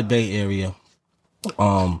went to the Bay Area,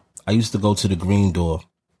 I used to go to the Green Door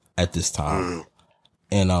at this time.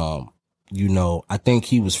 And you know, I think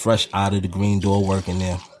he was fresh out of the Green Door working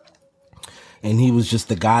there. And he was just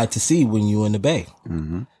the guy to see when you were in the Bay.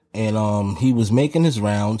 Mm-hmm. And he was making his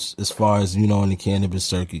rounds as far as, you know, in the cannabis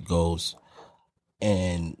circuit goes.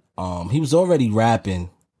 And he was already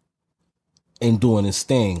rapping and doing his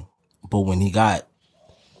thing. But when he got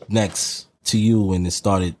next to you and it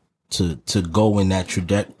started to go in that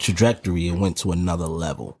trajectory, it went to another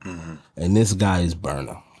level. Mm-hmm. And this guy is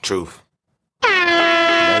Burner. Truth.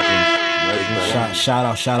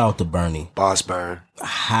 Shout out to Bernie. Boss Burn.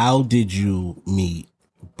 How did you meet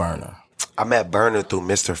Burner? I met Burner through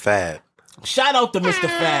Mr. Fab. Shout out to Mr.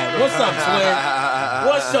 Fab. What's up, twin?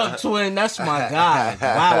 What's up, twin? That's my guy.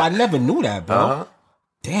 Wow, I never knew that, bro. Uh-huh.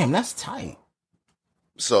 Damn, that's tight.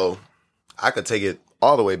 So, I could take it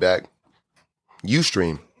all the way back.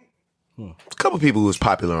 Ustream. A couple people who was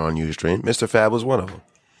popular on Ustream. Mr. Fab was one of them.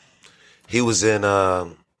 He was in, I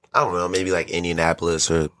don't know, maybe like Indianapolis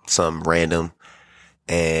or some random.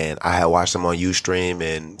 And I had watched him on Ustream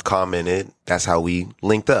and commented. That's how we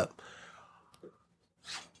linked up.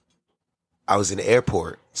 I was in the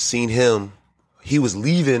airport, seen him. He was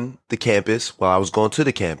leaving the campus while I was going to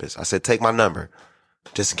the campus. I said, take my number,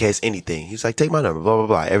 just in case anything. He's like, take my number, blah, blah,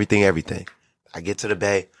 blah, everything. I get to the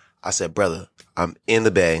Bay. I said, brother, I'm in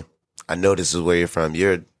the Bay. I know this is where you're from.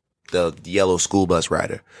 You're the yellow school bus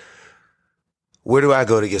rider. Where do I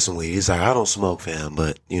go to get some weed? He's like, I don't smoke, fam,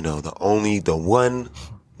 but, you know, the one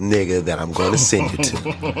nigga that I'm going to send you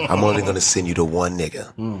to, I'm only going to send you to one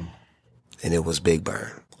nigga. And it was Big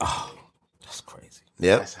Burn. Oh. That's crazy.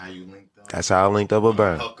 Yep. That's how you linked up. That's how I linked up with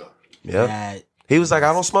Burn. Yep. He was like,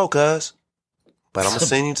 I don't smoke, cuz. But I'm gonna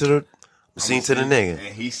send you to the nigga.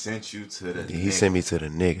 And he sent you to the nigga. He sent me to the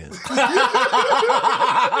nigga.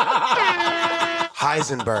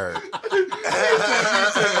 Heisenberg.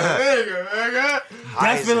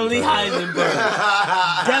 Definitely Heisenberg.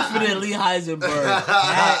 Definitely Heisenberg.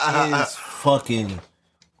 That is fucking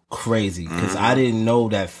crazy, because I didn't know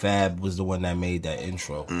that Fab was the one that made that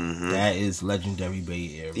intro. Mm-hmm. That is legendary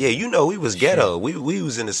Bay Area. Yeah, you know, we was ghetto. We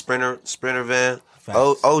was in the Sprinter van.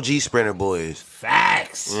 OG Sprinter boys.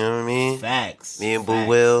 Facts. You know what I mean? Facts. Me and Boo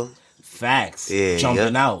Will. Facts. Yeah,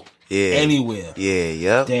 jumping out. anywhere. Yeah,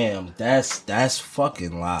 yep. Damn, that's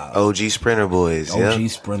fucking live. OG Sprinter Boys. OG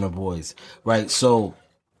Sprinter Boys. Right. So,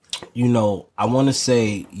 you know, I want to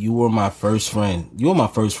say you were my first friend. You were my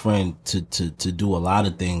first friend to do a lot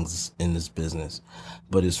of things in this business.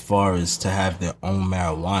 But as far as to have their own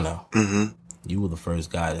marijuana, you were the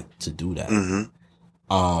first guy to do that.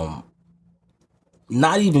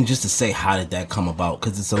 Not even just to say how did that come about,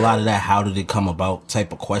 because it's a lot of that how did it come about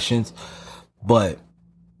type of questions. But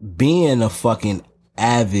being a fucking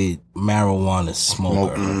avid marijuana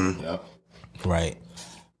smoker, right?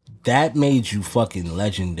 That made you fucking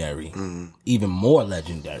legendary, even more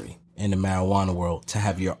legendary in the marijuana world to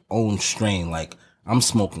have your own strain. Like, I'm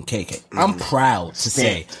smoking KK. I'm proud to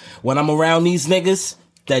say when I'm around these niggas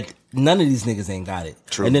that none of these niggas ain't got it.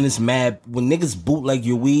 True. And then it's mad when niggas bootleg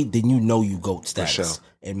your weed, then you know you goat status. For sure.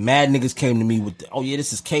 And mad niggas came to me with, oh yeah,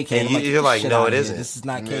 this is KK. And you're like, no, it isn't. This is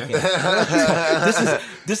not KK.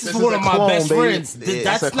 this is one of my best friends.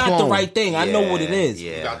 That's not the right thing. I know what it is.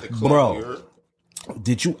 Yeah. Bro,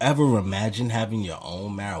 did you ever imagine having your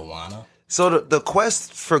own marijuana? So the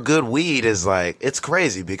quest for good weed is like, it's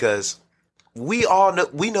crazy because we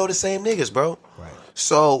know the same niggas, bro. Right.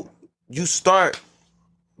 So you start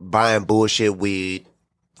buying bullshit weed,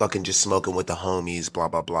 fucking just smoking with the homies, blah,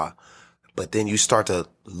 blah, blah. But then you start to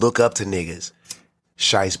look up to niggas.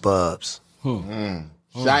 Shice Bubs.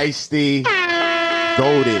 Shiesty.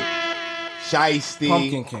 Goated. Shiesty.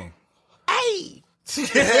 Pumpkin King. Hey!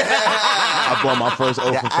 I bought my first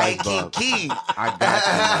O from Shice Bubs. Key. I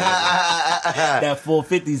got That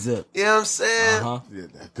 450 zip. You know what I'm saying? yeah,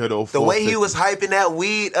 that good old The way he 450. was hyping that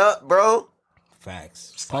weed up, bro.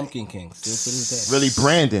 Facts. Pumpkin King. Still to this day. Really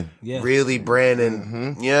Brandon. Yeah. Really,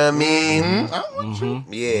 Brandon. You know what I mean? I'm with you.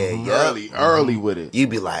 Yeah, yeah. Early with it. You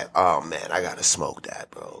be like, oh man, I gotta smoke that,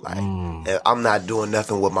 bro. Like, I'm not doing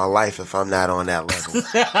nothing with my life if I'm not on that level.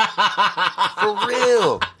 For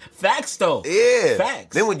real. Facts though. Yeah.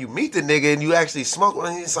 Facts. Then when you meet the nigga and you actually smoke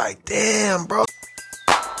one, it's like, damn, bro.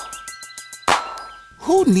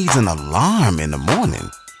 Who needs an alarm in the morning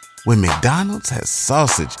when McDonald's has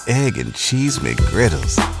sausage, egg, and cheese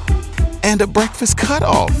McGriddles and a breakfast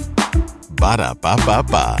cutoff?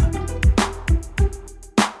 Ba-da-ba-ba-ba.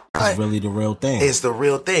 It's really the real thing. It's the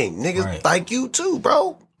real thing. Niggas like you too,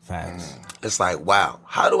 bro. Facts. It's like, wow,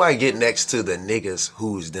 how do I get next to the niggas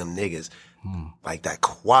who's them niggas? Like that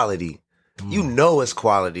quality. You know it's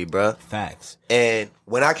quality, bro. Facts. And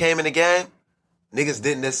when I came in the game, niggas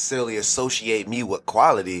didn't necessarily associate me with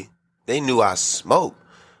quality. They knew I smoked,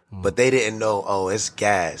 but they didn't know, oh, it's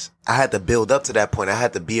gas. I had to build up to that point. I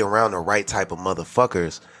had to be around the right type of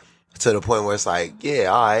motherfuckers to the point where it's like, yeah,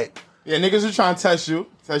 all right. Yeah, niggas are trying to test you.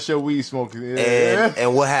 Test your weed smoking. Yeah.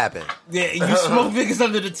 And what happened? Yeah, you smoke niggas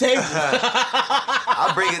under the table.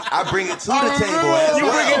 I bring it to the table. You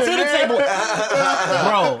bring it to the table.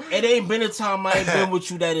 Bro, it ain't been a time I ain't been with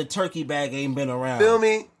you that a turkey bag ain't been around. Feel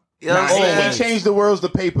me? You know what I'm saying? He changed the world's the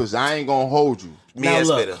papers. I ain't gonna hold you. Me and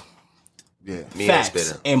Spitter. Yeah. Me Facts. and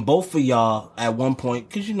Spitter. And both of y'all at one point,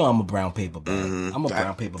 because you know I'm a brown paper bag. I'm a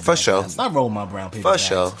brown paper bag. For sure. I roll my brown paper For bags.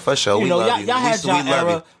 sure. For sure. You We know, love y'all you. had y'all We love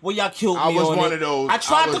era you. where y'all killed me I was on one it. of those. I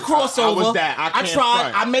tried I to was- cross I over. was that. I can't tried.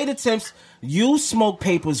 front. I made attempts. You smoke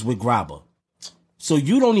papers with grabber. So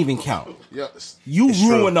you don't even count. Yes. You It's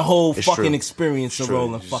ruined true. the whole It's fucking true. experience of true.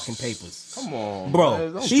 rolling fucking papers. Come on, Bro,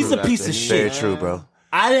 man. Don't he's do a that piece to of me, shit. Very true, bro.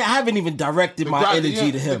 I haven't even directed my grab- energy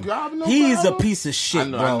yeah, to him. the grab no He's a grabber? piece of shit, I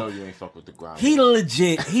know bro. you ain't fuck with the grind. He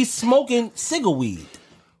legit, he's smoking cigar weed.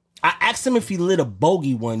 I asked him if he lit a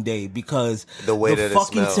bogey one day because The way that it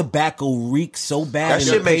fucking smelled. tobacco reeks so bad That in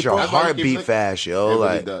shit the makes paper. your heart beat fast, yo. It really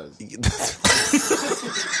Like, does.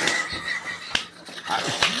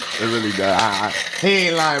 It really does. He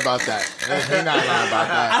ain't lying about that. He not lying about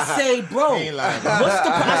that. I say, bro, He ain't lying about what's the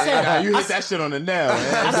that. I said, You hit that shit on the nail,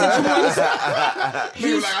 man. I said,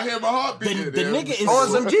 He was like, I hear my heart the beating. nigga is on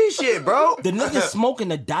some G shit, bro. the nigga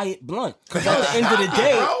smoking a diet blunt. Because at the end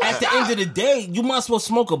of the day, you might as well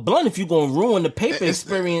smoke a blunt if you're gonna ruin the paper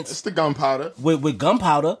experience It's the gunpowder. with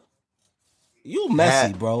gunpowder. You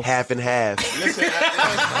messy, bro. Half and half. Listen, nah, I'm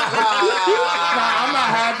not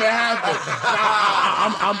half and half. Nah,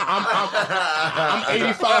 I'm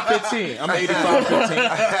 85-15. I'm 85-15.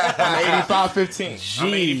 I'm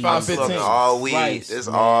 85-15. All weed. Christ, It's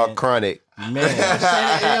man. all chronic. Man. You know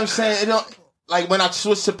what I'm saying? It don't, like when I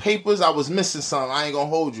switched to papers, I was missing something. I ain't gonna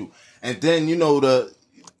hold you. And then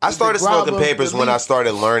I started the grabber, smoking papers the when I leaf.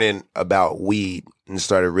 started learning about weed and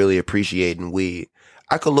started really appreciating weed.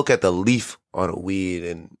 I could look at the leaf on a weed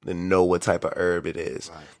and know what type of herb it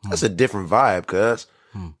is. That's a different vibe, cuz.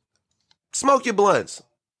 Smoke your blunts.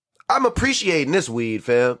 I'm appreciating this weed,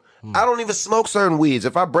 fam. I don't even smoke certain weeds.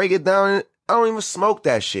 If I break it down, I don't even smoke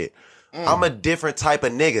that shit. I'm a different type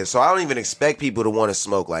of nigga, so I don't even expect people to want to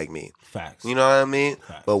smoke like me. Facts. You know what I mean?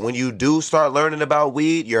 Facts. But when you do start learning about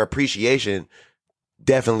weed, your appreciation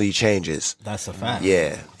definitely changes. That's a fact.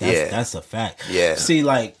 Yeah. That's a fact. Yeah. See,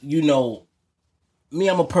 like, you know, me,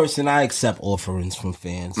 I'm a person, I accept offerings from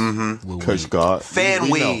fans. Kush God. Fan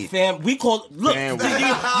weed. Fan, we call, look, Fan you weed.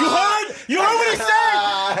 heard? You heard what he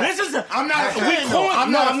said? This is, I'm not a we fan, call, though.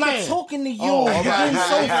 I'm no, not a I'm not fan. talking to you. Oh, You're okay. being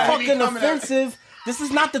so Yeah. fucking He coming at- offensive. This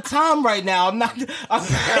is not the time right now. I'm not even,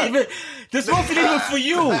 this wasn't even for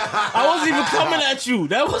you. I wasn't even coming at you.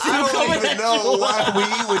 That wasn't even coming at you. I don't even know why we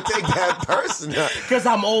would take that personal. Because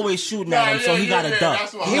I'm always shooting at him, so he got a duck.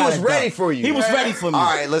 He was ready for you. He was ready for me. All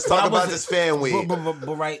right, let's But talk I about wasn't- this fan weed.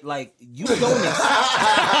 But right, like, you don't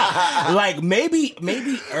like maybe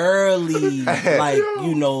early, like,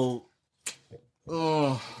 you know,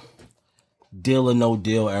 deal or no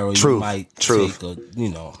deal era. You might take a, you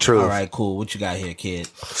know. Truth. All right, cool. What you got here, kid?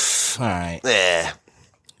 All right. Yeah.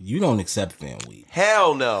 You don't accept fan weed.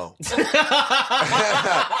 Hell no.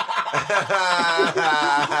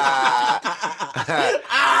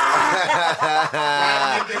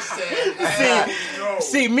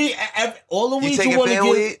 See, me, all the weed taking you want to fan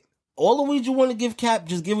give. weed? All the weed you want to give Cap,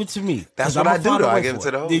 just give it to me. That's 'Cause what I'ma I do, find a though. I way give it for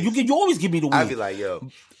to the Yeah, homies. you always give me the weed. I'd be like, yo.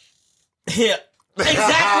 Here.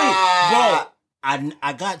 Exactly. Bro,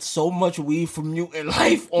 I got so much weed from you in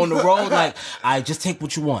life on the road. Like, I just take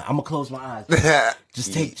what you want. I'm gonna close my eyes.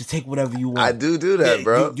 Just take whatever you want. I do that, Yeah,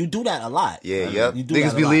 bro. You do that a lot. Yeah, yep. You do Niggas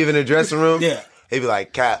that a be lot. leaving the dressing room. Yeah. He be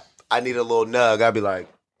like, Cap, I need a little nug. I'd be like,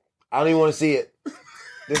 I don't even want to see it.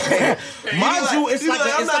 Mind you, it's like I'm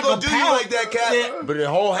it's not like gonna a do pound. you like that, Cap. Yeah. But the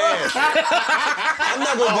whole hand. I'm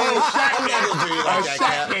not gonna do you like that,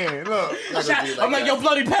 Cap. I'm like, yo,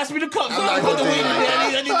 bloody, pass me the cup. I'm not Put the gonna weed do in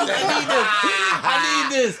that. there. I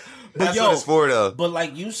need this. But That's yo, what it's for, though. But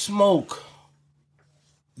like, you smoke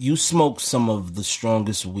some of the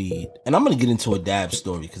strongest weed, and I'm gonna get into a dab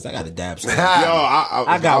story because I got a dab story. Yo, I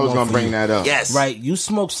was one gonna for bring you. that up. Yes. Right, you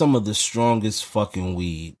smoke some of the strongest fucking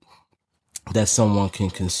weed that someone can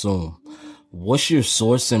consume. What's your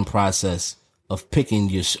sourcing process of picking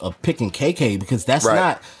KK? Because that's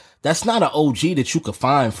Right. not an OG that you could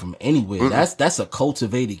find from anywhere. That's a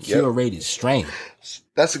cultivated, curated strain.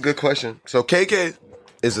 That's a good question. So KK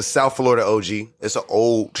is a South Florida OG. It's an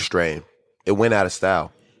old strain. It went out of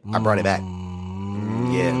style. I brought it back.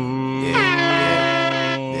 Yeah.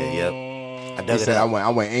 I dug He it said, up. I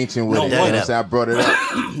went ancient with No it. wonder. I said I brought it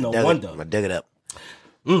up. No Dug wonder. it. I dug it up.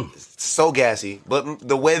 It's so gassy. But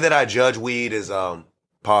the way that I judge weed is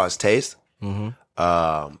taste,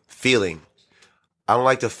 feeling. I don't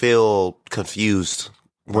like to feel confused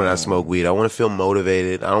when I smoke weed. I want to feel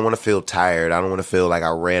motivated. I don't want to feel tired. I don't want to feel like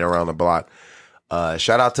I ran around the block.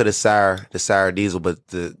 Shout out to the sour diesel, but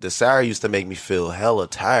the sour used to make me feel hella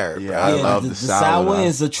tired. Yeah, bro. I love the the sour sour.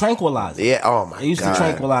 is a tranquilizer. Yeah. Oh my god. It used to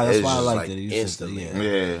tranquilize. That's It's why I just liked like it. It used instantly. to,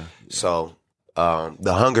 Yeah. So,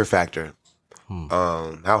 the hunger factor.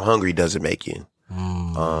 How hungry does it make you?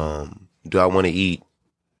 Do I want to eat,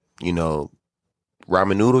 ramen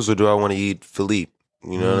noodles or do I want to eat Philippe?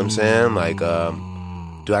 You know what I'm saying? Like,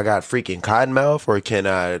 do I got freaking cotton mouth or can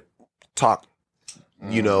I talk,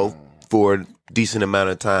 for a decent amount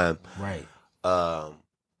of time? Right.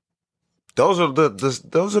 Those are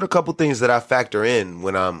the couple things that I factor in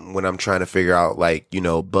when I'm trying to figure out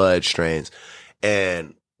bud strains.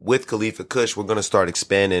 And with KHALIFA Kush, we're gonna start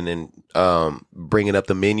expanding and bringing up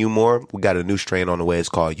the menu more. We got a new strain on the way. It's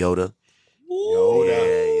called Yoda.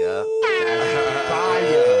 Yeah.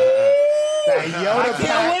 That Yoda I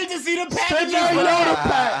can't wait to see the packages. that Yoda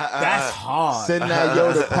pack. That's hard. Send that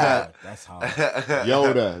Yoda pack. That's hard.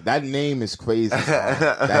 Yoda. That name is crazy.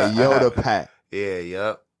 That Yoda pack. Yeah,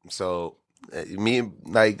 yep. So me,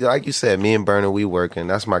 like you said, me and Burner, we working.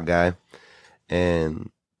 That's my guy. And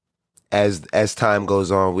as time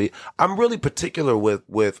goes on, I'm really particular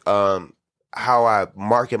with how I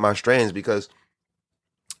market my strains because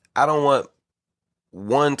I don't want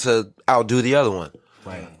one to outdo the other one.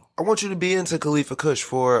 Right. I want you to be into KHALIFA Kush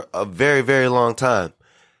for a very, very long time.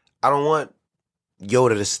 I don't want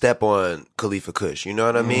Yoda to step on KHALIFA Kush. You know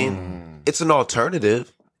what I mean? It's an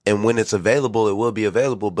alternative, and when it's available, it will be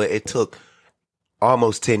available, but it took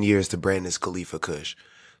almost 10 years to brand this KHALIFA Kush.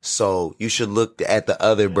 So you should look at the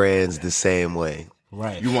other brands the same way.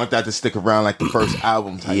 Right. You want that to stick around like the first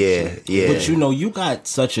album type shit. Yeah. But you got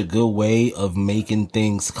such a good way of making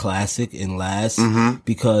things classic and last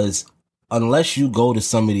because unless you go to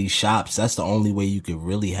some of these shops, that's the only way you could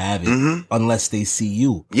really have it unless they see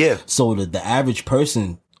you. Yeah. So the average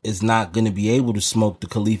person is not going to be able to smoke the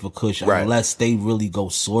KHALIFA Kush unless they really go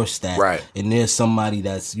source that. Right. And there's somebody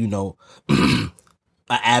that's, you know, an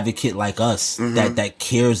advocate like us that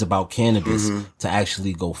cares about cannabis to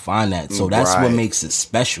actually go find that. So that's what makes it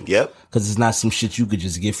special. Yep. Because it's not some shit you could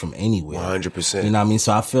just get from anywhere. 100%. You know what I mean?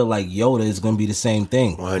 So I feel like Yoda is going to be the same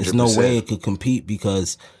thing. 100%. There's no way it could compete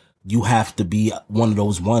because you have to be one of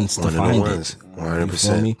those ones to find it. 100%. You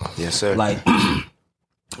feel me? Yes, sir. Like, I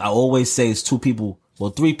always say it's 3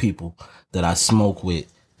 people that I smoke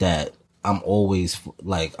with that I'm always,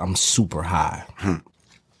 like, I'm super high.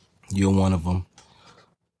 You're one of them.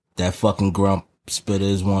 That fucking Grump Spitter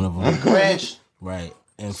is one of them. Grinch. Right.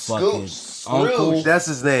 And fucking Scrooge. Uncle. That's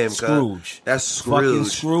his name, Scrooge. That's Scrooge. Fucking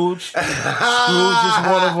Scrooge. Scrooge is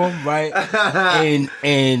one of them, right?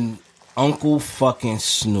 And Uncle fucking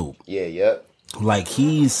Snoop. Yeah, yep. Like,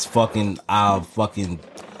 he's fucking our fucking,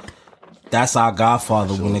 that's our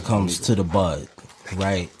godfather when it comes to the bud,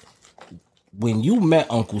 right? When you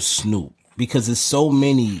met Uncle Snoop, because there's so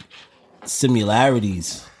many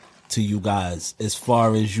similarities to you guys as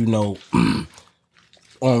far as, you know,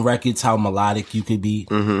 on records, how melodic you could be,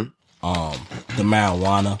 the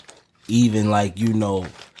marijuana, even like, you know,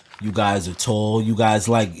 you guys are tall. You guys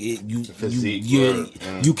like you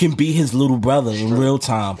can be his little brother in real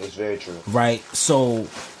time. It's very true. Right? So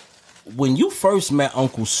when you first met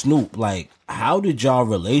Uncle Snoop, like, how did y'all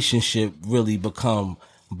relationship really become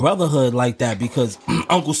brotherhood like that? Because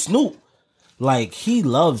Uncle Snoop, like, he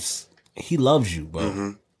loves you,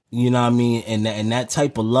 bro. You know what I mean? And that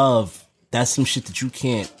type of love, that's some shit that you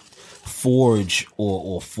can't forge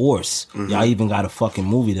or force. Y'all even got a fucking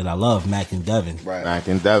movie that I love, Mac and Devin. Right. Mac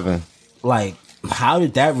and Devin. Like, how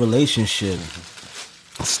did that relationship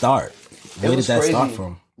start? Where did that start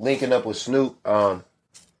from? Linking up with Snoop.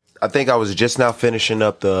 I think I was just now finishing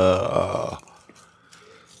up the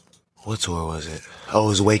what tour was it? Oh, it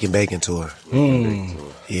was Wake and Bacon tour.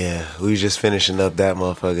 Yeah, we was just finishing up that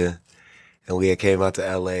motherfucker, and we had came out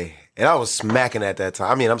to LA, and I was smacking at that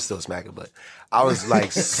time. I mean, I'm still smacking, but I was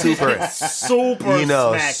like super, you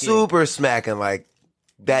know, smacking. Super smacking, like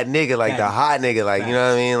that nigga, like the hot nigga, like, you know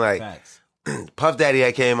what I mean, like Puff Daddy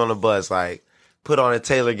had came on the bus, like put on a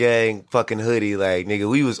Taylor Gang fucking hoodie, like nigga,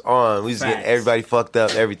 we was getting everybody fucked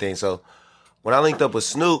up, everything. So when I linked up with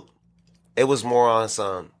Snoop, it was more on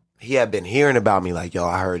some. He had been hearing about me, like, yo,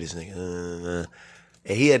 I heard this nigga,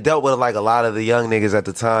 and he had dealt with like a lot of the young niggas at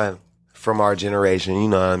the time from our generation, you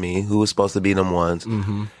know what I mean, who was supposed to be them ones.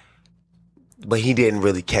 But he didn't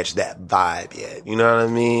really catch that vibe yet. You know what I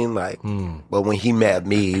mean? Like, but when he met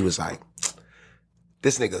me, he was like,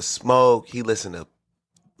 this nigga smoke. He listen to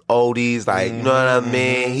oldies. Like, you know what I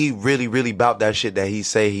mean? He really, really bout that shit that he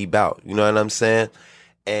say he bout. You know what I'm saying?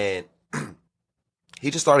 And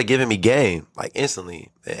he just started giving me game, like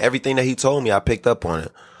instantly. And everything that he told me, I picked up on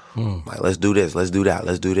it. Like, let's do this. Let's do that.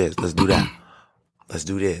 Let's do this. Let's do that. Let's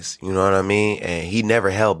do this. You know what I mean? And he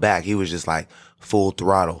never held back. He was just like full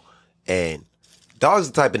throttle. And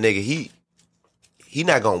Dog's the type of nigga, he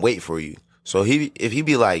not gonna wait for you. So if he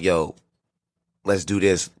be like, yo, let's do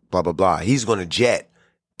this, blah, blah, blah, he's gonna jet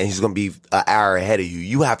and he's gonna be an hour ahead of you.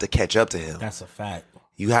 You have to catch up to him. That's a fact.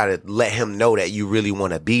 You have to let him know that you really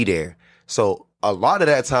want to be there. So a lot of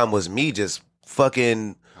that time was me just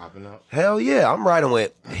fucking, hell yeah, I'm riding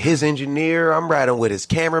with his engineer, I'm riding with his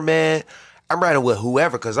cameraman, I'm riding with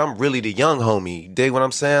whoever, because I'm really the young homie. You dig what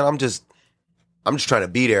I'm saying? I'm just trying to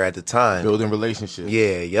be there at the time. Building relationships.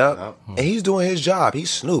 Yeah, yep. And he's doing his job. He's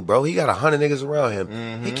Snoop, bro. He got 100 niggas around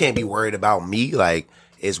him. He can't be worried about me, like,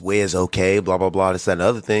 is WIZ okay, blah, blah, blah, this, that, and the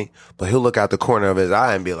other thing. But he'll look out the corner of his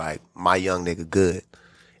eye and be like, my young nigga good.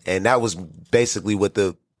 And that was basically what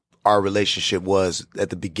our relationship was at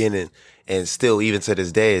the beginning. And still, even to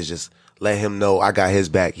this day, is just let him know I got his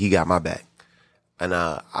back, he got my back. And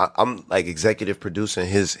I'm like executive producing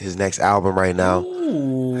his next album right now.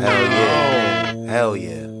 Ooh. Hell yeah. Hell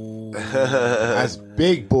yeah. That's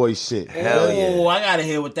big boy shit. Hell yeah. Oh, I gotta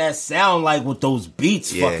hear what that sound like, what those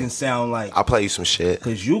beats fucking sound like. I'll play you some shit.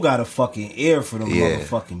 Cause you got a fucking ear for them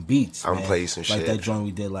motherfucking beats. I'm gonna play you some shit. Like that joint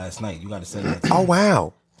we did last night. You gotta say that to Oh me.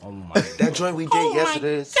 wow. Oh my God. That joint we did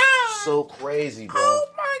yesterday is so crazy, bro. Oh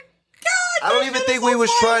my God. I don't even think we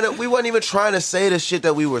wasn't even trying to say the shit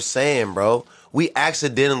that we were saying, bro. We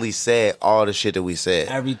accidentally said all the shit that we said.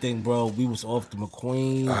 Everything, bro. We was off the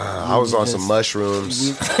McQueen. I was on some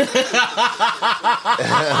mushrooms.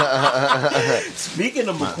 Speaking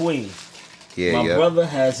of McQueen, Yeah, My brother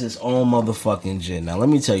has his own motherfucking gin. Now, let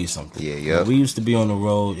me tell you something. Yeah. When we used to be on the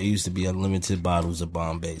road. It used to be unlimited bottles of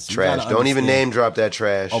Bombay. So trash. Don't even name drop that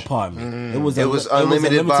trash. Oh, pardon me. It was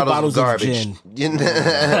unlimited bottles of garbage. Of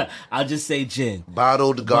gin. I'll just say gin.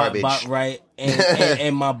 Bottled garbage. Right.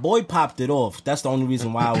 And my boy popped it off. That's the only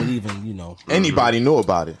reason why I would even, Anybody knew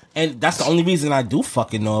about it. And that's the only reason I do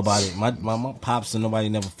fucking know about it. My pops and nobody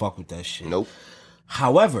never fuck with that shit. Nope.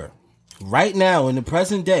 However, right now, in the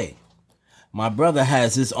present day, my brother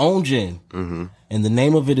has his own gin, and the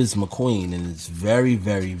name of it is McQueen, and it's very,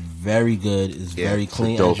 very, very good. It's very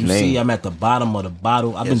clean. As you see, I'm at the bottom of the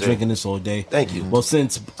bottle. I've been drinking this all day. Thank you. Well,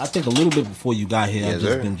 since I think a little bit before you got here, I've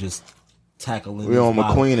just been tackling. We on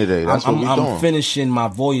McQueen today. That's what we doing. I'm finishing my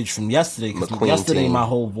voyage from yesterday. Because yesterday my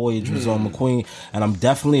whole voyage was on McQueen, and I'm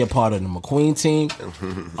definitely a part of the McQueen team.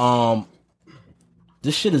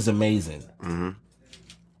 This shit is amazing.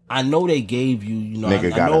 I know they gave you, I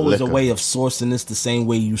know it was a way of sourcing this the same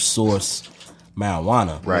way you source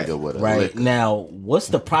marijuana. Right. Now, what's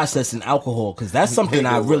the process in alcohol? Because that's something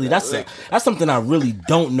that's something I really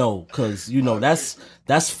don't know. Because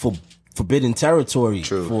that's forbidden territory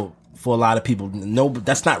for a lot of people. No,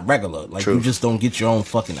 that's not regular. Like you just don't get your own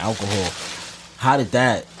fucking alcohol. How did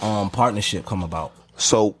that partnership come about?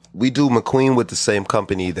 So we do McQueen with the same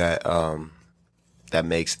company that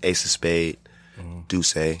makes Ace of Spade,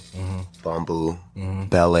 Douce, Bamboo,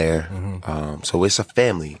 Bel Air. So it's a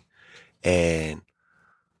family. And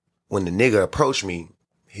when the nigga approached me,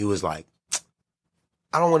 he was like,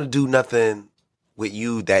 I don't want to do nothing with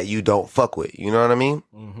you that you don't fuck with. You know what I mean?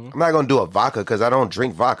 I'm not going to do a vodka because I don't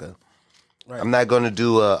drink vodka. Right. I'm not going to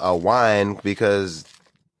do a wine because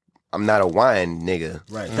I'm not a wine nigga.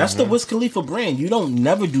 Right. That's the WIZ KHALIFA brand. You don't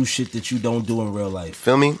never do shit that you don't do in real life.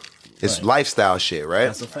 Feel me? It's lifestyle shit, right?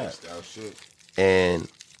 That's a fact. Lifestyle shit. And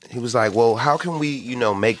he was like, well, how can we,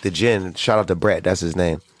 make the gin? Shout out to Brett. That's his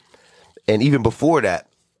name. And even before that,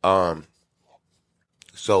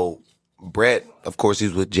 so Brett, of course,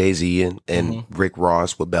 he's with Jay-Z and Rick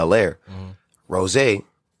Ross with Bel Air. Rose,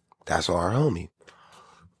 that's our homie.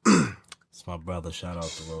 It's my brother. Shout out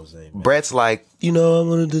to Rose. Man. Brett's like, I'm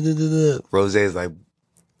gonna do. Rose's like,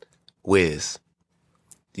 WIZ,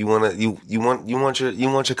 you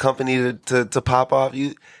want your company to pop off?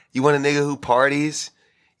 You want a nigga who parties?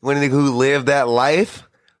 You want a nigga who lived that life?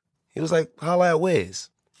 He was like, holla at WIZ.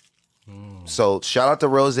 So shout out to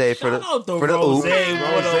Rose for the oop.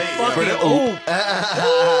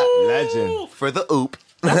 Legend. For the oop.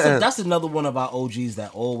 That's another one of our OGs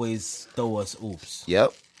that always throw us oops.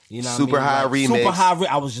 Yep. You know Super high remix. Super high.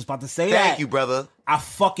 I was just about to say that. Thank you, brother. I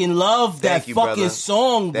fucking love that fucking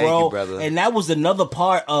song, bro. Thank you, brother. And that was another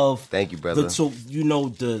part of. Thank you, brother.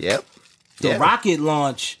 The rocket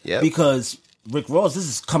launch. Yep. Because Rick Ross, this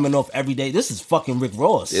is coming off every day. This is fucking Rick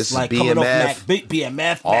Ross. This like is coming BMF, off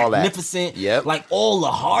BMF, all Magnificent. That. Yep. Like all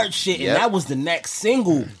the hard shit. And that was the next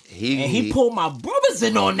single. He pulled my brothers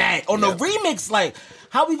in on that. On the remix. Like,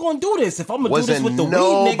 how we gonna do this? If I'm gonna do this with the weed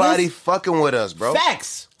niggas? Nobody fucking with us, bro.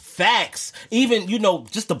 Facts. Even,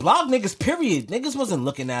 just the blog niggas, period. Niggas wasn't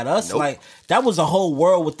looking at us. Nope. Like, that was a whole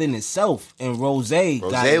world within itself. And Rose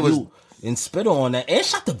got you and spit on that. And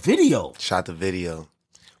shot the video.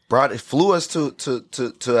 Flew us to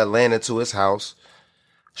Atlanta to his house.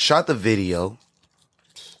 Shot the video.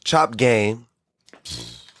 Chop game.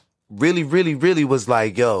 Really, really, really was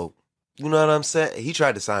like, yo, you know what I'm saying? He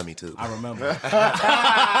tried to sign me too. I remember.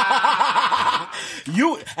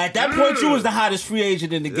 At that point, you was the hottest free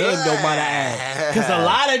agent in the game, though, might I add. Because a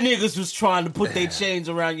lot of niggas was trying to put their chains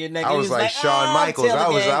around your neck. I was like Shawn Michaels.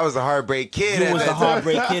 I was a heartbreak kid. You was the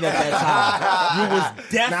heartbreak kid at that time. You was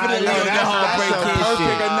definitely on the heartbreak kid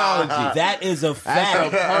shit. Analogy. That is a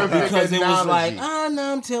fact. Because it was like,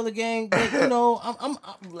 no, I'm Taylor Gang. But,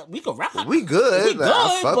 we could rap. We good.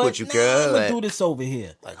 I fuck with you, girl. I'm going to do this over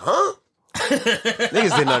here. Like, huh?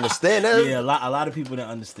 Niggas didn't understand that. Yeah, a lot of people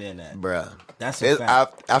didn't understand that. Bruh. That's a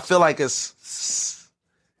fact. I feel like it's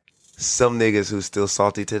some niggas who's still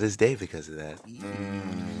salty to this day because of that.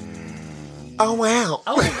 Oh, wow.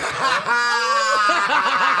 Oh,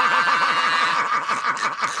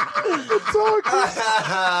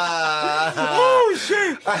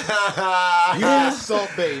 shit. Yeah. Salt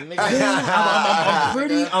Bay, nigga.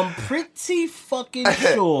 I'm pretty fucking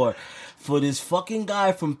sure for this fucking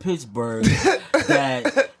guy from Pittsburgh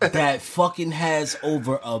that fucking has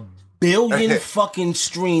over 1 billion fucking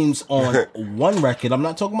streams on one record. I'm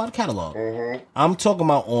not talking about a catalog. I'm talking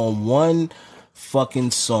about on one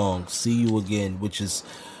fucking song, See You Again, which is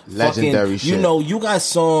legendary fucking, shit. You got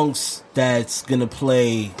songs that's gonna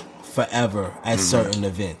play forever at certain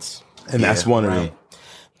events. And that's one of them.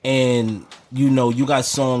 And you know, you got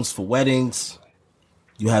songs for weddings.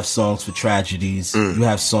 You have songs for tragedies. You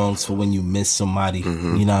have songs for when you miss somebody.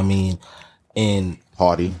 You know what I mean? And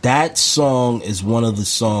Party. That song is one of the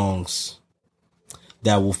songs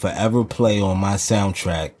that will forever play on my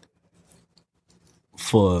soundtrack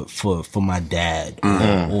for my dad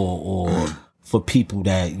or for people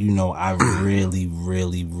that, you know, I really,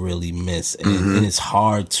 really, really miss. And it's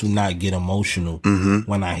hard to not get emotional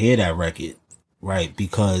when I hear that record. Right,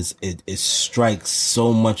 because it strikes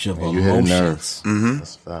so much of emotions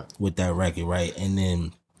with that record, right? And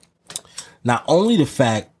then not only the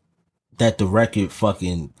fact that the record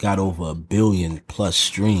fucking got over 1 billion plus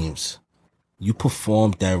streams, you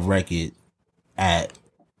performed that record at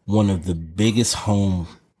one of the biggest home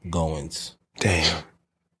goings. Damn.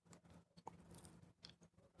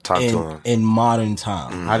 Talk to him. In modern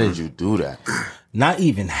time. How did you do that? Not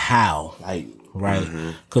even how. Like, right?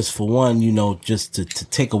 Because for one, you know, just to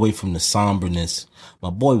take away from the somberness, my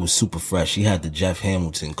boy was super fresh. He had the Jeff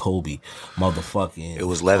Hamilton, Kobe, motherfucking. It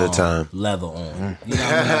was leather time. Leather on. You know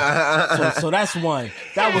what I mean? So that's one.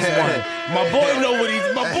 That was one. My boy know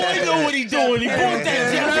what he's doing. He brought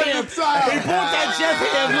that Jeff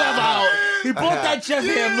Ham leather out. He brought that Jeff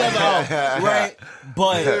Ham leather out, right?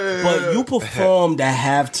 But you performed at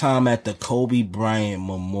halftime at the Kobe Bryant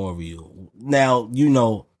Memorial. Now, you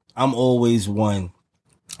know, I'm always one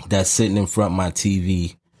that's sitting in front of my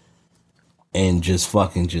TV and just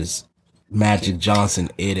Magic Johnson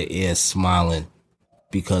ear to ear smiling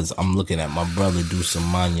because I'm looking at my brother do some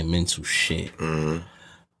monumental shit.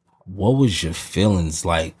 What was your feelings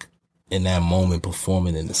like in that moment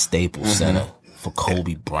performing in the Staples Center for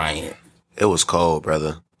Kobe Bryant? It was cold,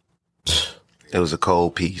 brother. It was a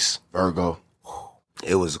cold piece. Virgo.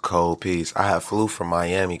 It was a cold piece. I had flew from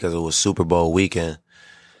Miami because it was Super Bowl weekend.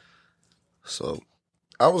 So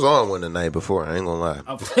I was on one the night before. I ain't gonna lie.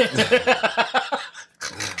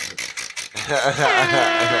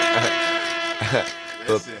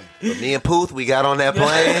 but me and Pooth, we got on that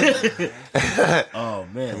plane. Oh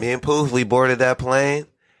man! Me and Pooth, we boarded that plane,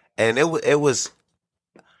 and it was.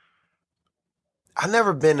 I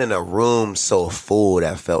never been in a room so full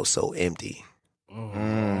that felt so empty.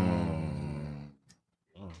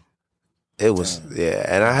 It was, yeah,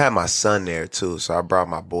 and I had my son there too, so I brought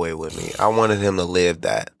my boy with me. I wanted him to live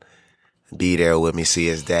that, be there with me, see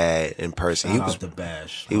his dad in person. He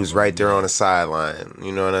was right there on the sideline.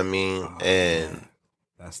 You know what I mean? And man.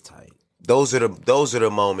 That's tight. Those are the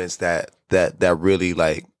moments that really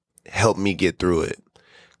like helped me get through it,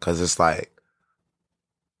 because it's like,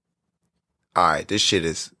 all right, this shit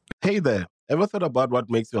is. Hey there, ever thought about what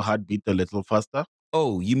makes your heart beat a little faster?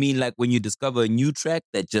 Oh, you mean like when you discover a new track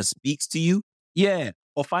that just speaks to you? Yeah,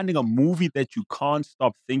 or finding a movie that you can't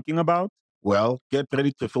stop thinking about? Well, get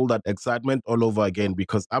ready to feel that excitement all over again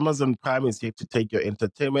because Amazon Prime is here to take your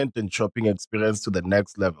entertainment and shopping experience to the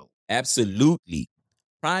next level. Absolutely.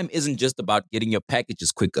 Prime isn't just about getting your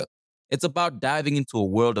packages quicker. It's about diving into a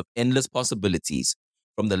world of endless possibilities,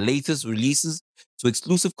 from the latest releases to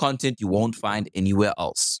exclusive content you won't find anywhere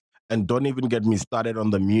else. And don't even get me started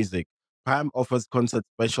on the music. Prime offers concert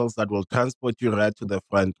specials that will transport you right to the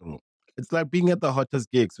front row. It's like being at the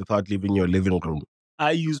hottest gigs without leaving your living room.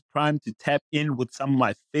 I use Prime to tap in with some of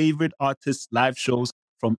my favorite artists' live shows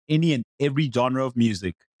from any and every genre of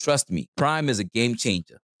music. Trust me, Prime is a game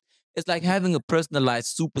changer. It's like having a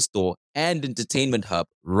personalized superstore and entertainment hub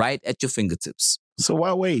right at your fingertips. So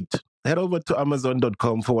why wait? Head over to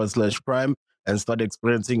amazon.com/Prime and start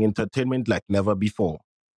experiencing entertainment like never before.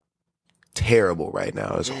 Terrible right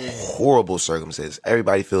now. It's horrible circumstances.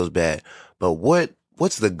 Everybody feels bad. But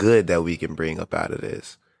what's the good that we can bring up out of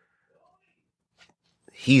this?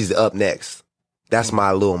 He's up next. That's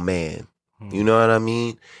my little man. You know what I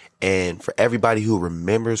mean? And for everybody who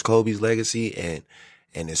remembers Kobe's legacy and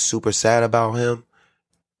is super sad about him,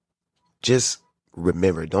 just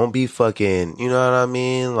remember, don't be fucking, you know what I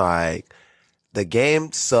mean? Like, the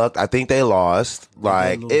game sucked. I think they lost.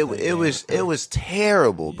 Like, it was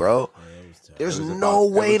terrible, bro. There's no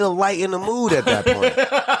way to lighten the mood at that point.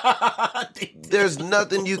 There's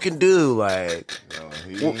nothing you can do. Like,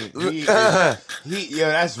 that's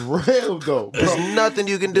real though. There's nothing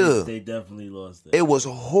you can do. They definitely lost it. It was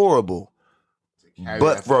horrible.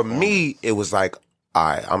 But for me, it was like, all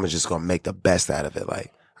right, I'm just gonna make the best out of it.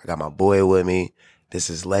 Like, I got my boy with me.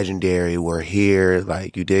 This is legendary. We're here.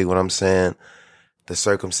 Like, you dig what I'm saying? The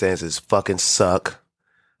circumstances fucking suck,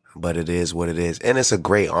 but it is what it is. And it's a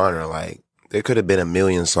great honor. Like, there could have been a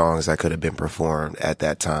million songs that could have been performed at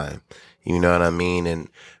that time. You know what I mean? And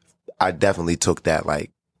I definitely took that,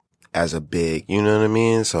 like, as a big, you know what I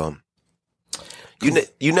mean? So,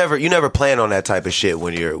 You never plan on that type of shit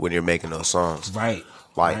when you're making those songs. Right.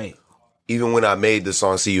 Like, right. Even when I made the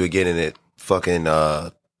song "See You Again" and it fucking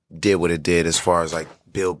did what it did as far as like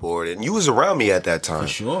Billboard, and you was around me at that time. For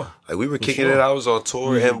sure. Like we were kicking it. I was on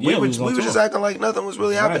tour, and we were just acting like nothing was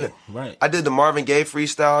really happening. Right. I did the Marvin Gaye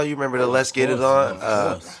freestyle. You remember the "Let's Get It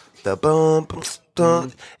On"? The boom,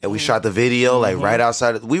 boom, and we shot the video like right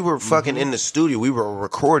outside. We were fucking in the studio. We were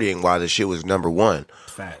recording while the shit was number one.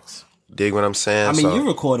 Facts. Dig what I'm saying? I mean, you're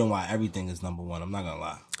recording while everything is number one. I'm not gonna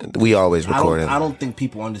lie. We always recording. I don't think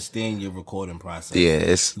people understand your recording process.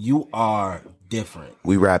 Yeah, you are different.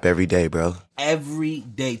 We rap every day, bro. Every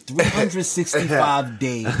day, 365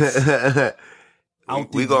 days.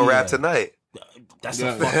 We gonna rap tonight. That's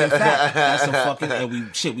a fucking fact. That's a fucking,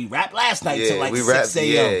 and we rapped last night till like 6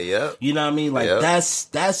 a.m. Yeah, yeah. You know what I mean? Like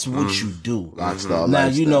that's what you do. Rockstar now,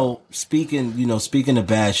 lifestyle. speaking of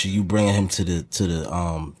Basher, you bringing him to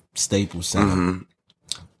the Staples Center,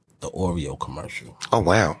 the Oreo commercial. Oh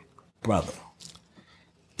wow, brother,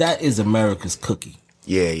 that is America's cookie.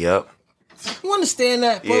 Yeah, yep. You understand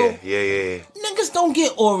that, bro? Yeah. Niggas don't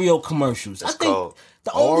get Oreo commercials. I think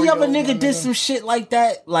the only other nigga did some shit like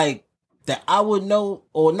that, like that I would know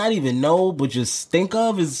or not even know, but just think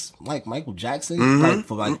of is like Michael Jackson, like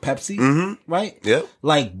for like Pepsi, right? Yep.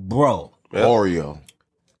 Like, bro, Oreo.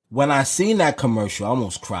 When I seen that commercial, I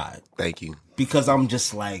almost cried. Thank you. Because I'm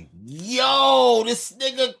just like, yo, this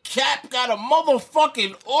nigga Cap got a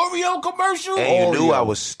motherfucking Oreo commercial. And you knew I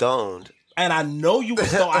was stoned. And I know you were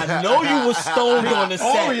stoned. I know you were stoned on the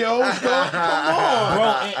set. Oreos, come on, bro.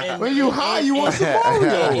 And when you high, you want some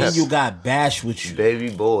Oreos. And you got Bash with you, baby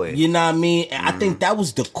boy. You know what I mean? And I think that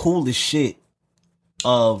was the coolest shit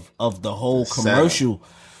of the whole commercial,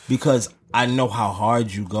 because I know how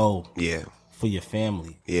hard you go. Yeah. For your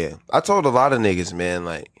family. Yeah. I told a lot of niggas, man,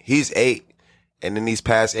 like he's 8, and in these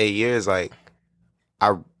past 8 years, like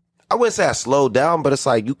I wouldn't say I slowed down, but it's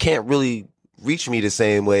like you can't really reach me the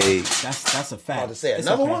same way. That's a fact. About to say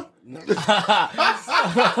another one?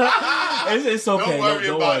 It's okay. Don't worry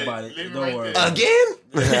about it. Don't worry. Again?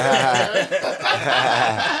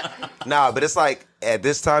 Nah, but it's like at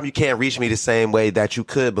this time you can't reach me the same way that you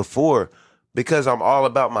could before, because I'm all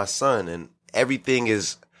about my son, and everything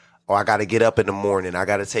is, I got to get up in the morning. I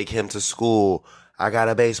got to take him to school. I got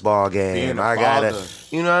a baseball game. I got to,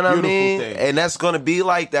 you know what I mean? Thing. And that's going to be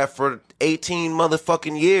like that for 18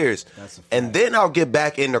 motherfucking years. And then I'll get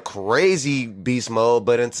back into crazy beast mode.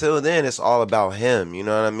 But until then, it's all about him. You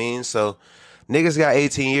know what I mean? So niggas got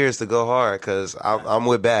 18 years to go hard, because I'm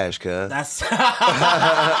with Bash, cuz. That's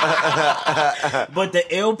But the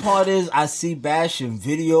ill part is I see Bash in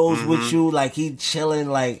videos with you, like he chilling,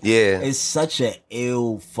 like it's such an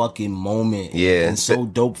ill fucking moment. Yeah. And so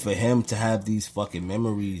dope for him to have these fucking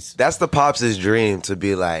memories. That's the pops' dream, to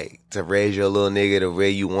be like, to raise your little nigga the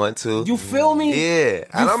way you want to. You feel me? Yeah.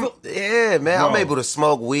 And man, bro, I'm able to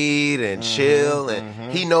smoke weed and chill,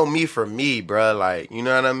 and he know me for me, bro. Like, you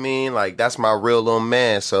know what I mean? Like, that's my real little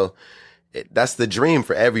man. So that's the dream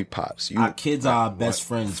for every pops. Our kids are our best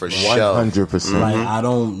friends, for bro. sure. 100%. Like, I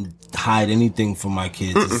don't hide anything from my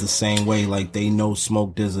kids. It's the same way. Like, they know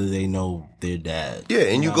Smoke Dizzle, they know their dad. Yeah,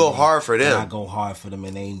 and you go hard for them. And I go hard for them,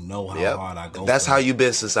 and they know how hard I go. That's how you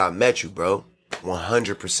been since I met you, bro.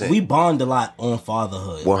 100%. We bond a lot on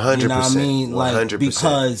fatherhood. 100%. You know what I mean? Like, 100%.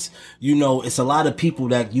 because, you know, it's a lot of people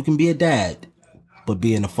that you can be a dad, but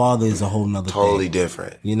being a father is a whole nother totally thing.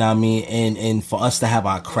 different. You know what I mean? And for us to have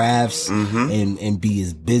our crafts and be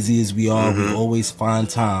as busy as we are, we always find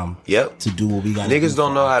time to do what we got to do. Niggas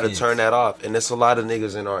don't know how to turn that off. And there's a lot of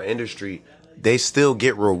niggas in our industry, they still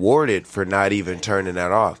get rewarded for not even turning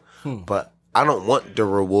that off. But I don't want the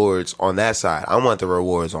rewards on that side. I want the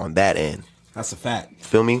rewards on that end. That's a fact.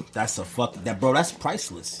 Feel me? That's that's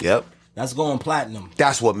priceless. Yep. That's going platinum.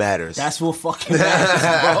 That's what matters. That's what fucking matters,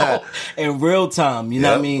 bro. In real time, you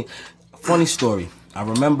know what I mean? Funny story. I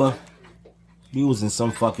remember we was in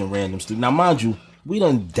some fucking random studio. Now, mind you, we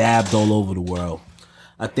done dabbed all over the world.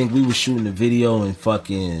 I think we were shooting a video in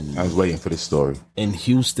fucking... I was waiting for this story. In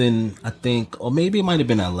Houston, I think, or maybe it might have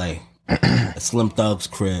been LA. At Slim Thug's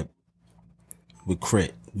crib with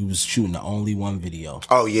Crit. We was shooting the only one video.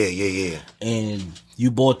 Oh, yeah. And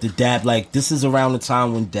you bought the dab. Like, this is around the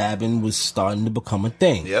time when dabbing was starting to become a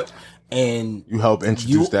thing. Yep. And you helped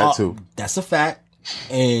introduce that too. That's a fact.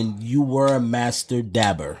 And you were a master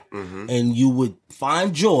dabber. And you would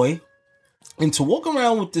find joy into walking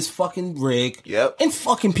around with this fucking rig and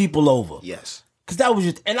fucking people over. Yes. Cause that was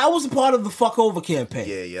and I was a part of the fuck over campaign.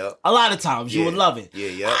 Yeah, yep. A lot of times you would love it. Yeah,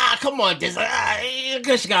 yep. Come on, this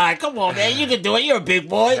Kush guy. Come on, man, you can do it. You're a big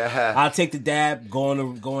boy. I'll take the dab, go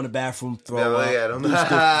in the bathroom, throw up.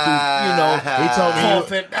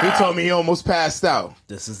 He told me he almost passed out.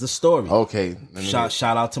 This is the story. Okay. Shout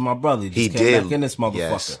out to my brother. He came did. back in this motherfucker.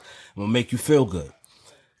 Yes. I'm gonna make you feel good.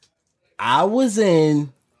 I was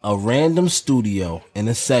in a random studio in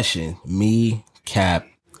a session. Me, Cap,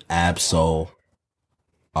 Absol.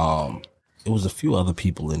 It was a few other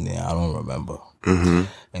people in there. I don't remember. Mm-hmm.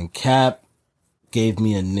 And Cap gave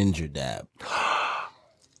me a ninja dab.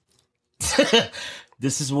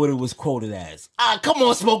 This is what it was quoted as. Come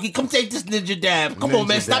on, Smokey. Come take this ninja dab. Come on,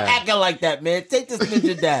 man. Stop acting like that, man. Take this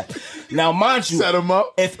ninja dab. Now, mind you, set him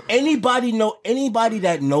up. If anybody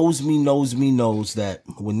that knows me knows that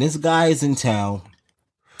when this guy is in town,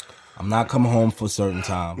 I'm not coming home for a certain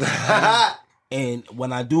time. And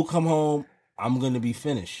when I do come home, I'm going to be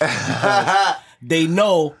finished. Because they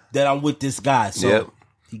know that I'm with this guy. So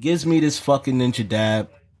he gives me this fucking ninja dab.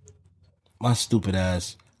 My stupid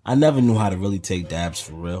ass. I never knew how to really take dabs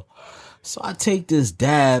for real. So I take this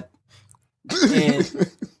dab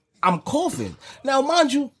and I'm coughing. Now,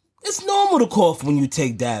 mind you, it's normal to cough when you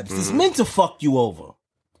take dabs. It's meant to fuck you over.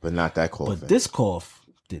 But not that cough. But this cough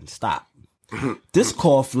didn't stop. This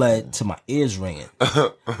cough led to my ears ringing.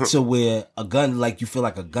 To where a gun, like you feel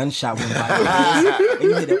like a gunshot went by your ears. And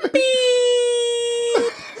you hear the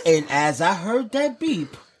beep. And as I heard that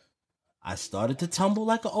beep, I started to tumble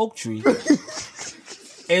like an oak tree.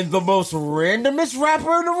 And the most randomest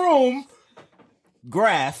rapper in the room,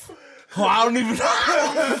 Graf, who I don't even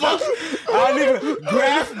know.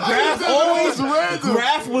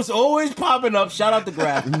 Graf was always popping up. Shout out to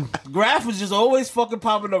Graf. Graf was just always fucking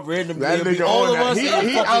popping up randomly. That nigga all of us. He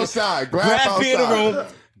outside. Graf be in the room.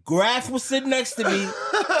 Graf was sitting next to me,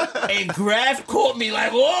 and Graf caught me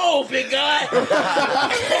like, "Whoa, big guy!"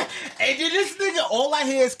 And then this nigga, all I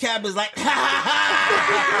hear is Cap is like, "Ha ha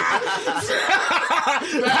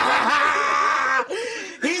ha!"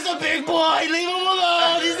 He's a big boy. Leave him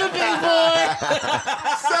alone. He's a big boy.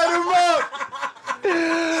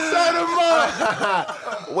 Set him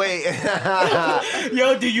up. Wait.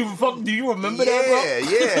 Yo, do you remember that, bro?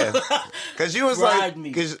 Yeah. Because you was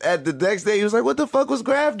because at the next day, you was like, what the fuck was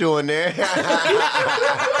Graf doing there?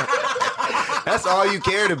 That's all you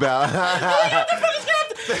cared about.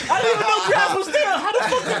 I didn't even know Graf was there. How the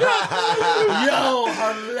fuck did that? Yo,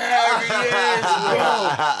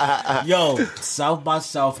 hilarious, bro. Yo, South by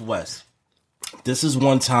Southwest. This is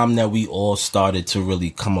one time that we all started to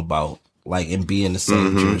really come about, like, and be in the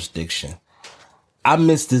same jurisdiction. I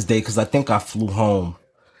missed this day because I think I flew home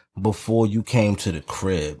before you came to the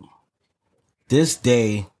crib. This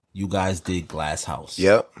day, you guys did Glass House.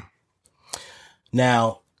 Yep.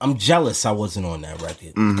 Now, I'm jealous I wasn't on that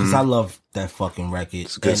record because I love that fucking record.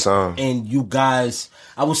 It's a good song. And you guys,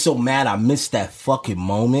 I was so mad I missed that fucking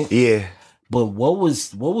moment. Yeah. But what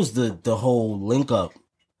was the whole link up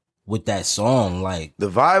with that song? Like, the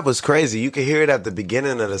vibe was crazy. You could hear it at the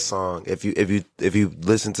beginning of the song. If you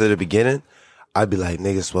listen to the beginning, I'd be like,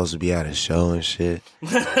 niggas supposed to be at a show and shit. You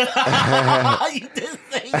did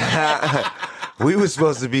say that. We was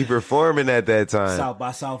supposed to be performing at that time. South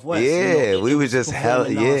by Southwest. Yeah, we was just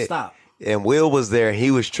nonstop. And Will was there. And he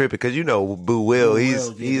was tripping because Boo Will.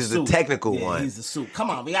 He's the technical one. He's the suit. Come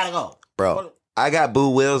on, we gotta go, bro. I got Boo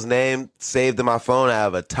Will's name saved in my phone. I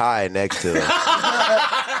have a tie next to it.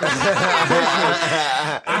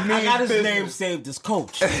 I got his name saved as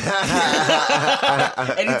Coach. Anytime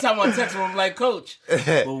I text him, I'm like, Coach.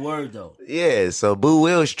 But word though. Yeah, so Boo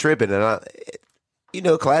Will's tripping, and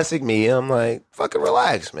classic me. I'm like, fucking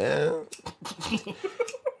relax, man.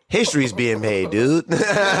 History's being made, dude.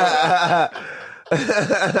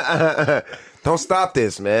 Don't stop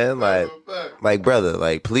this, man. Like, brother,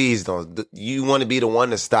 like, please don't. You want to be the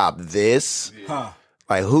one to stop this? Huh.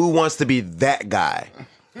 Like, who wants to be that guy?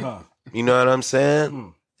 Huh. You know what I'm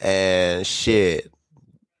saying? And shit.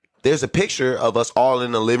 There's a picture of us all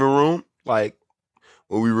in the living room. Like,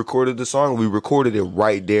 when we recorded the song, we recorded it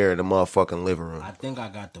right there in the motherfucking living room. I think I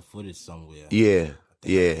got the footage somewhere. Yeah.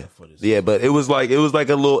 But it was like a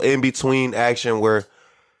little in between action where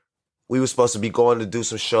we were supposed to be going to do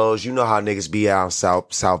some shows. You know how niggas be out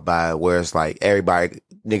South by, where it's like everybody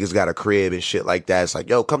niggas got a crib and shit like that. It's like,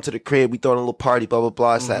 yo, come to the crib. We throwing a little party, blah blah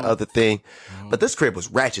blah. It's that other thing. But this crib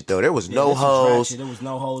was ratchet though. There was no hoes. There was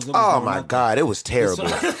no hoes. Oh my god, it was terrible.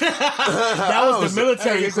 That was the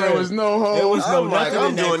military crib. There was no hoes. There was no I'm like, nothing I'm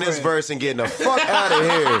in that doing this crib. verse and getting the fuck out of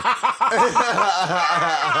here.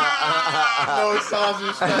 No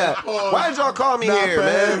sausage. Why did y'all call me here,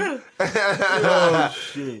 man? Oh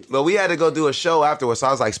shit! But we had to go do a show afterwards. So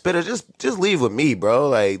I was like, Spitter, just leave with me, bro.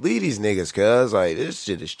 Like, leave these niggas, cuz. Like, this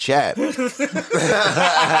shit is chat.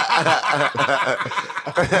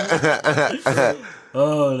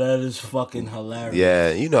 Oh, that is fucking hilarious.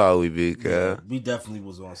 Yeah, you know how we be, cuz. Yeah, we definitely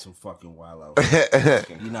was on some fucking wild out.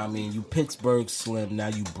 You know what I mean? You Pittsburgh Slim, now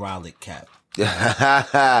you Brolic Cap. You know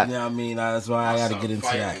what I mean? That's why I gotta get into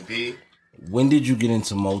that. When did you get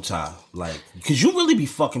into Motown? Like, because you really be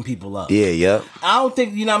fucking people up. Yeah, yep. I don't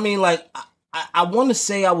think, you know what I mean? Like, I want to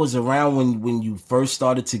say I was around when you first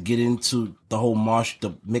started to get into the whole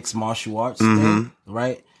the mixed martial arts thing,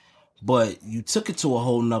 right? But you took it to a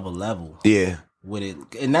whole nother level. Yeah. With it,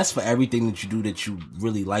 and that's for everything that you do that you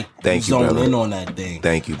really like. Thank you, zone brother. in on that thing.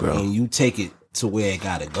 Thank you, bro. And you take it to where it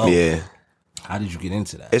gotta go. Yeah. How did you get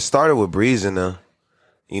into that? It started with breezing, though.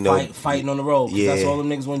 You know, fighting on the road. Yeah, that's all them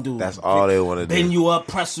niggas want to do. That's all they want to do. Bend you up,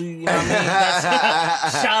 press you. You know what I mean?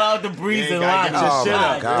 Shout out to Breeze and Lonnie. Oh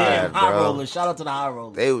my God, damn, high bro. rollers. Shout out to the high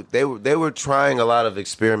rollers. They were trying a lot of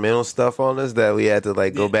experimental stuff on us that we had to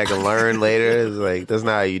like go back and learn later. It's like that's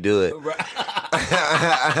not how you do it.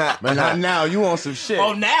 But not now. You want some shit?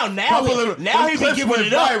 Oh, now he be giving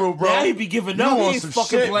it up. Viral, bro. Now he be giving up. He ain't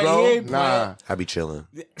fucking shit, playing. Nah, I be chilling.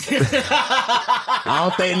 I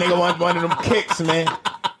don't think nigga want one of them kicks, man.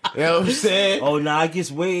 You know what I'm saying? Oh, nah, it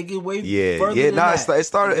get way further than Nah, that. It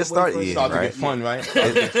started to get fun, right?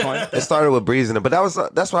 It started with breezing, but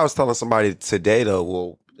that's why I was telling somebody today though.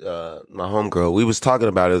 Well, my homegirl, we was talking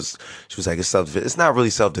about it. She was like, it's self-defense. It's not really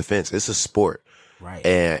self-defense. It's a sport, right?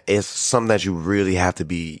 And it's something that you really have to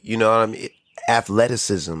be. You know what I mean?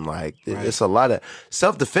 Athleticism, like it's a lot of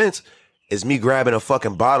self-defense. Is me grabbing a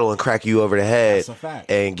fucking bottle and cracking you over the head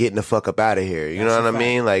and getting the fuck up out of here. You know what I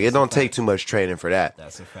mean? Like, it don't take too much training for that.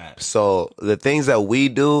 That's a fact. So the things that we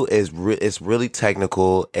do is it's really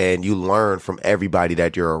technical, and you learn from everybody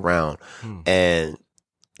that you're around, and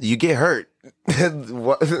you get hurt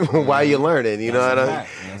while you're learning. You know what I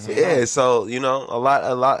mean? Yeah. So you know, a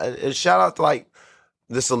lot. And shout out to like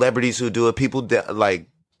the celebrities who do it. People like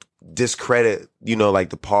discredit, you know,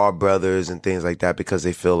 like the Paul brothers and things like that because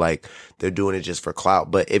they feel like they're doing it just for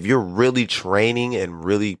clout. But if you're really training and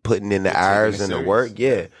really putting in the hours and the work,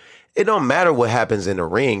 it don't matter what happens in the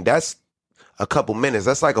ring. That's a couple minutes.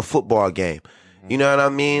 That's like a football game. You know what I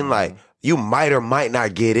mean? Like, you might or might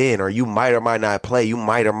not get in, or you might or might not play. You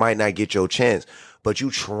might or might not get your chance, but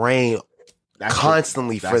you train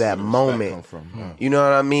constantly for that moment. You know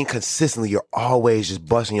what I mean? Consistently, you're always just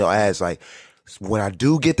busting your ass. Like, when I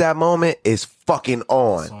do get that moment, it's fucking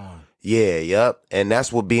on. Yeah, yep. And that's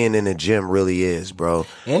what being in the gym really is, bro.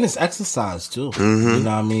 And it's exercise, too. You know what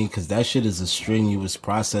I mean? Because that shit is a strenuous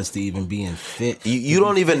process to even being fit. You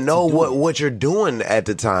don't even know what you're doing at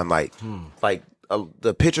the time. Like,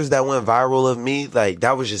 the pictures that went viral of me, like,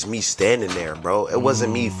 that was just me standing there, bro. It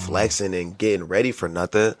wasn't me flexing and getting ready for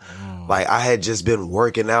nothing. Like, I had just been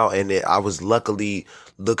working out, and I was luckily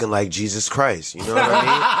looking like Jesus Christ. You know what I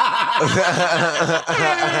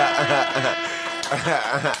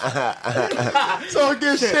mean? So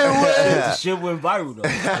good shit went. Shit went viral, though.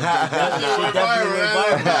 Shit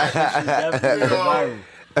definitely went viral.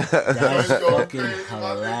 That is fucking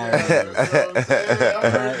hilarious.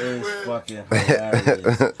 That is fucking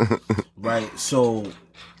hilarious. Right, so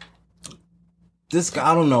this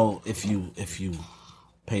guy, I don't know if you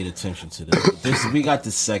paid attention to this. We got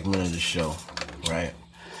this segment of the show, right?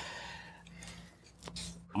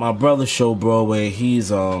 My brother Show Broadway, he's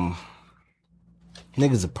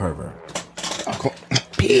nigga's a pervert.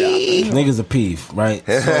 Nigga's a peeve, right?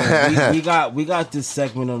 So we got this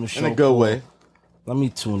segment on the show. In a good way. Let me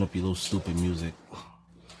tune up your little stupid music.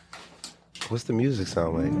 What's the music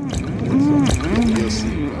sound like?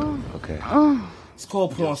 Okay. It's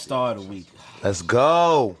called Porn Star of the Week. Let's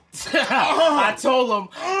go. I told him.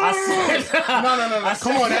 I said, no.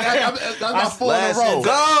 Come on. That's my four in a row. Let's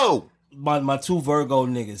go. My two Virgo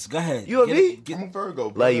niggas. Go ahead. You and me? I'm a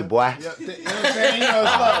Virgo, bro. Love you, boy. You know what I'm saying? You know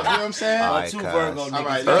it's love. You know what I'm saying? All My right, two cuz. Virgo niggas.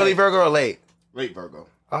 Right, Early Virgo or late? Late Virgo.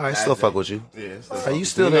 All right, still fuck with you. Yeah. Are you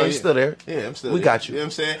still there? You still there? Yeah, I'm still We there. got you. You know what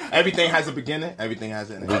I'm saying? Everything has a beginning. Everything has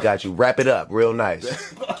an end. We got you. Wrap it up real nice.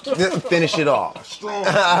 Finish it off. Strong.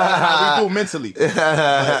 How we do mentally.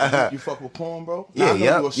 You fuck with porn, bro? Yeah. You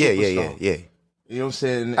know what I'm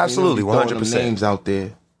saying? Absolutely, 100%. Names out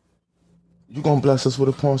there. You gonna bless us with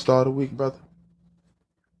a porn star of the week, brother?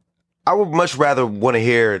 I would much rather want to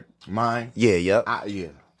hear mine. Yeah, yep. Yeah,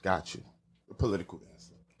 got you. A political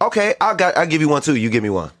answer. Okay, I'll give you one too. You give me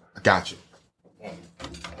one. I got you.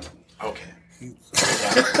 Okay.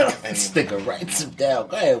 This nigga writes him down.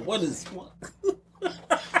 Go ahead. What?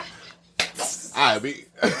 If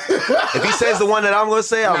he says the one that I'm gonna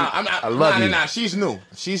say, I love you. Nah. She's new.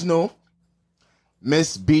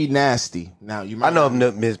 Miss B Nasty. Now you might. I know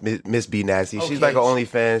Miss B Nasty. Okay. She's like an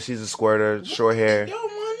OnlyFans. She's a squirter, short hair. Yo,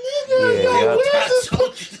 my nigga.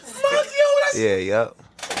 Yeah, yep.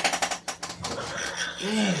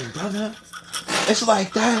 Damn, brother. It's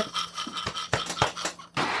like that.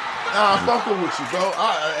 Nah, I'm fucking with you, bro.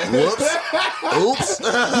 Oops.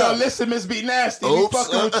 Yo, listen, Miss B Nasty. We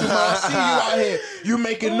fucking with you, man. I see you out here. You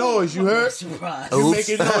making noise, you heard? You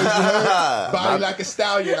making noise, you heard? Body like a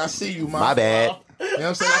stallion. I see you, man. My bad. You know what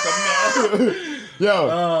I'm saying? Like a man.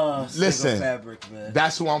 Yo, listen. Fabric,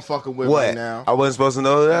 that's who I'm fucking with right now. I wasn't supposed to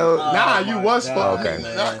know that? Nah, you was fucking.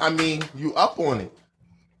 Okay. Nah, I mean, you up on it.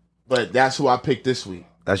 But that's who I picked this week.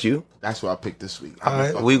 That's you? That's who I picked this week. All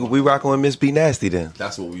right. We rocking with Miss B Nasty then.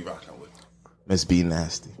 That's what we rocking with. Miss B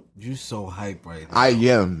Nasty. You so hype right now. I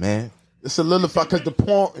am, man. It's a little fuck because the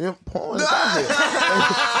porn is out here. It's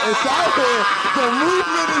out here. The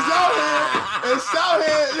movement is out here. It's out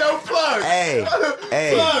here. Yo, plug.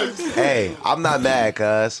 Hey, I'm not mad,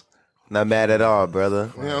 cuz. Not mad at all,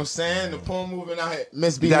 brother. You know what I'm saying? The porn movement out here.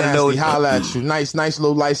 Miss B Nasty, holla at you. Nice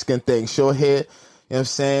little light skin thing. Short hair. You know what I'm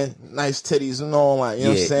saying? Nice titties and all that. You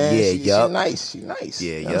know what I'm saying? She nice. She nice.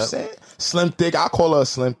 Yeah, you know what I'm saying? Slim thick. I call her a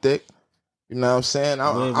slim thick. You know what I'm saying?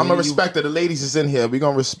 I'm a respecter. The ladies is in here. We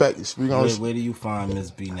gonna respect this. Where do you find Miss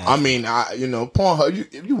B Nasty? I mean, porn her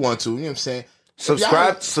if you want to. You know what I'm saying?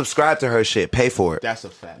 Subscribe to her shit. Pay for it. That's a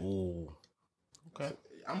fact. Ooh. Okay.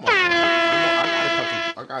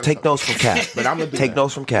 Take notes from Cap. But I'm gonna take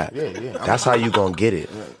notes from Cap. Yeah. That's how you gonna get it.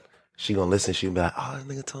 Yeah. She gonna listen. She be like, "Oh, that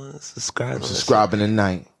nigga told us subscribe." I'm subscribing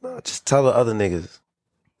tonight. No, just tell the other niggas.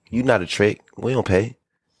 You not a trick. We don't pay.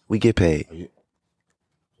 We get paid.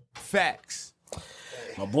 Facts.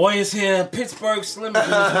 My boy is here, Pittsburgh Slim in this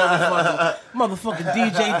motherfucker. Motherfucking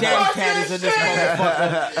DJ Daddy Cat is in this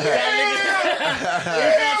motherfucker.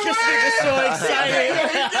 This nigga's so excited.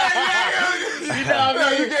 You know what I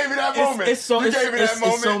mean? You gave me that moment. It's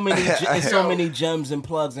so many gems and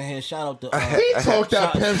plugs in here. Shout out to he talked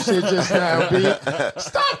that pimp shit just now, B.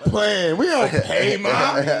 Stop playing. We don't pay,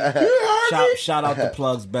 man. You heard me? Shout out to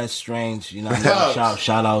Plugs Best Strange. You know what I mean?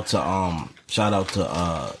 Shout out to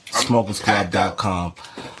smokersclub.com.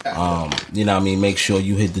 You know what I mean? Make sure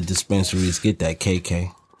you hit the dispensaries. Get that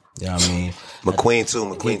KK. You know what I mean? McQueen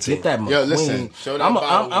too. Get that McQueen. Yo, listen. Show that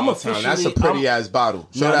bottle. I'm officially. That's a pretty ass bottle.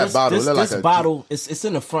 Show that bottle. This bottle, it's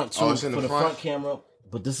in the front too. It's in the front camera.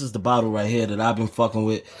 But this is the bottle right here that I've been fucking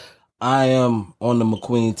with. I am on the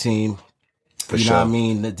McQueen team. For you sure. know what I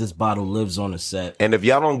mean? That this bottle lives on the set. And if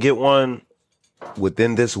y'all don't get one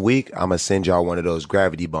within this week, I'm gonna send y'all one of those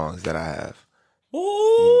gravity bongs that I have.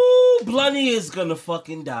 Ooh, Blunny is gonna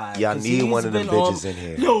fucking die. Y'all need one of them bitches in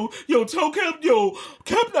here. Yo, tell Cap,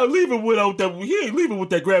 Cap not leaving without that. He ain't leaving with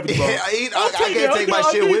that gravity bong. I can't take my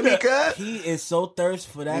shit with me, cuz. He is so thirst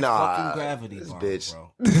for that fucking gravity bong, bitch.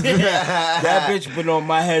 bro. That bitch been on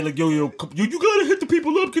my head like, yo, you gotta hit the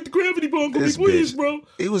people up, get the gravity bong, please, bro.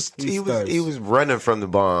 He was running from the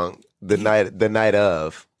bong the night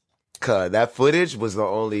of. Cuz that footage was the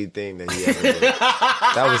only thing that he ever did.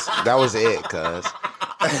 That was it, cuz.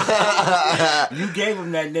 You gave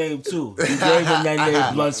him that name too. You gave him that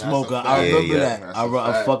name, Blood Smoker. I remember that.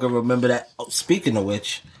 I fucking remember that. Oh, speaking of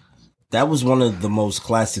which, that was one of the most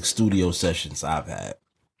classic studio sessions I've had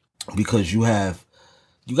because you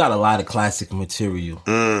got a lot of classic material.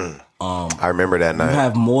 I remember that night. You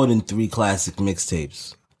have more than 3 classic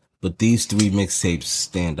mixtapes, but these 3 mixtapes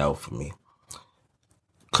stand out for me.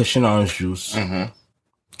 Cushion Orange Juice,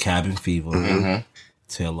 Cabin Fever,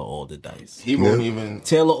 Taylor All the Dice. He won't even.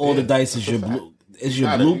 Taylor All the Dice is your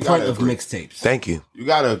blueprint of mixtapes. Thank you. You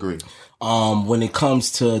gotta agree. When it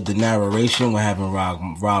comes to the narration, we're having Rob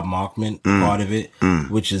Markman part of it,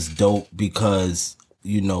 which is dope because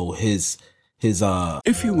you know his.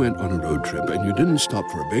 If you went on a road trip and you didn't stop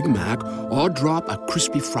for a Big Mac or drop a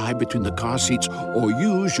crispy fry between the car seats or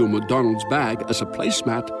use your McDonald's bag as a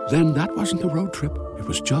placemat, then that wasn't a road trip. It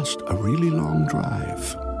was just a really long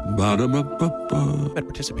drive. Ba-da-ba-ba-ba. At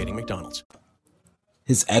participating McDonald's.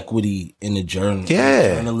 His equity in the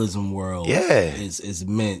journalism world is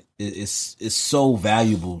so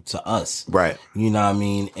valuable to us. Right. You know what I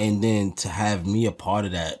mean? And then to have me a part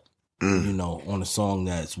of that you know, on a song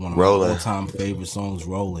that's one of my all-time favorite songs,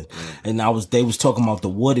 Rolling. And they was talking about the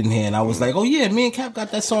wood in here, and I was like, oh yeah, me and Cap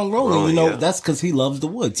got that song Rolling. You know, that's because he loves the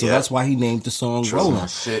wood, so that's why he named the song Rolling.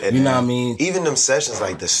 You know what I mean? Even them sessions,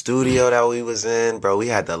 like the studio that we was in, bro, we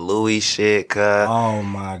had the Louis shit, cuz. Oh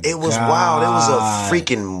my god. It was wild. It was a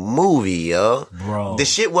freaking movie, yo. Bro. The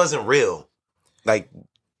shit wasn't real. Like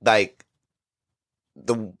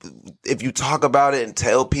if you talk about it and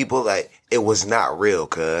tell people, like, it was not real,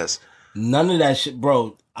 cuz. None of that shit,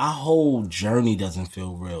 bro. Our whole journey doesn't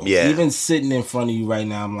feel real. Yeah. Even sitting in front of you right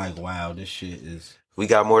now, I'm like, wow, this shit is... We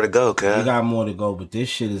got more to go, cuz. We got more to go, but this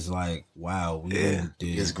shit is like, wow, we really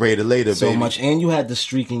did. It's greater later, so baby. much. And you had the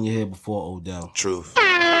streak in your head before Odell. Truth. You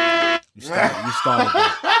started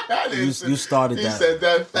that. You started that. He said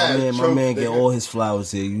that fast. My man get all his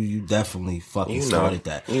flowers here. You definitely fucking started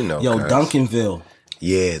that. You know, yo, cuz. Duncanville.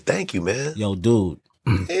 Yeah, thank you, man. Yo, dude.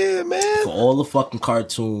 Yeah, man. For all the fucking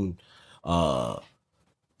cartoon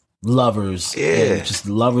lovers, and just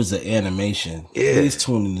lovers of animation, please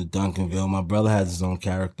tune into Duncanville. My brother has his own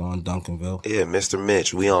character on Duncanville. Yeah, Mr.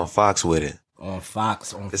 Mitch. We on Fox with it. On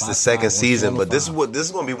Fox. It's the second season, but this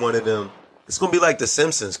is gonna be one of them. It's gonna be like The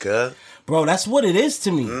Simpsons, cuz. Bro, that's what it is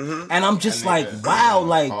to me. And I'm just like, wow,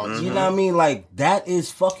 like, you know what I mean? Like, that is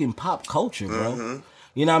fucking pop culture, bro.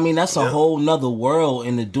 You know what I mean? That's a whole nother world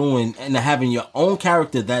in the doing, and having your own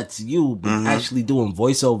character that's you, but actually doing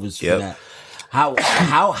voiceovers for that. How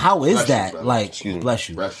is that? You, like, bless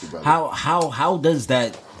you. How does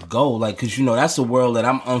that go? Like, cause you know, that's a world that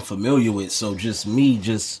I'm unfamiliar with. So just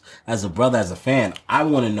as a brother, as a fan, I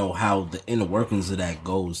want to know how the inner workings of that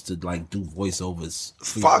goes to like do voiceovers.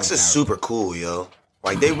 Fox is super cool, yo.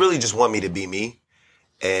 Like, they really just want me to be me.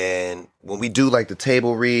 And when we do like the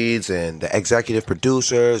table reads and the executive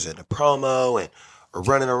producers and the promo and are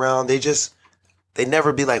running around, they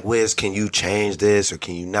never be like, Wiz, can you change this, or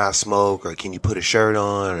can you not smoke, or can you put a shirt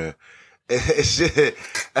on, or shit.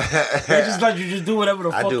 They just let you just do whatever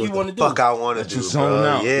the fuck you want to do. Fuck I want to do,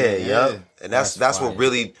 bro. Yeah. And that's what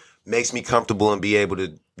really makes me comfortable and be able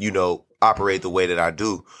to, you know, operate the way that I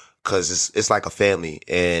do. Cause it's like a family.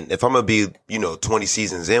 And if I'm gonna be, you know, 20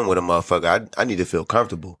 seasons in with a motherfucker, I need to feel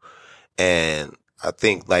comfortable. And I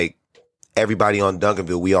think like everybody on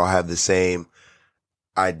Duncanville, we all have the same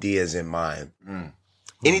ideas in mind.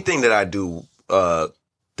 Anything that I do, that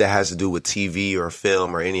has to do with TV or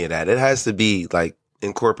film or any of that, it has to be like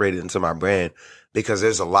incorporated into my brand, because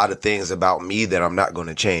there's a lot of things about me that I'm not going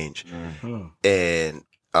to change. And,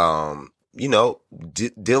 you know,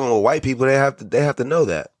 dealing with white people, they have to know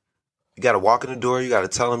that. You got to walk in the door. You got to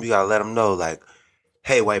tell them. You got to let them know, like,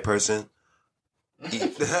 hey, white person. Nah,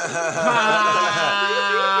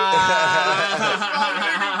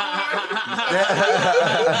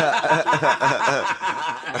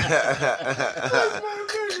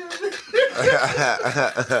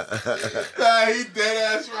 he dead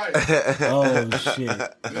ass right. Oh shit!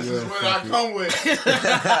 This is what I come with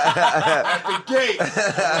at the gate. Let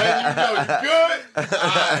you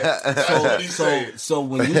know you good. So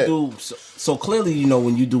when you do, so clearly, you know,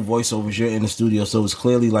 when you do voiceovers, you're in the studio. So it's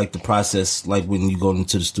clearly like the process, like when you go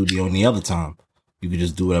into the studio any other time, you can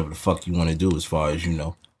just do whatever the fuck you want to do, as far as you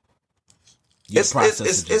know. It's like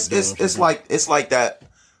that.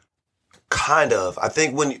 Kind of. I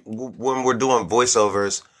think when we're doing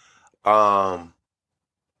voiceovers,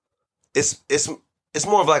 it's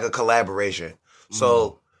more of like a collaboration.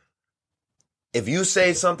 So if you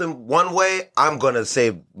say something one way, I'm gonna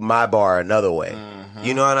say my bar another way.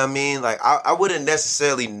 You know what I mean? Like I wouldn't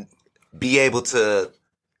necessarily be able to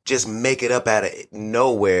just make it up out of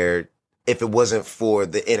nowhere if it wasn't for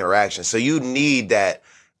the interaction. So you need that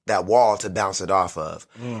wall to bounce it off of.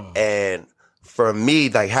 And for me,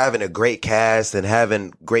 like having a great cast and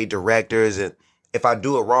having great directors, and if I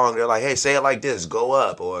do it wrong, they're like, hey, say it like this, go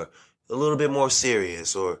up, or a little bit more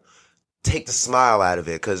serious, or take the smile out of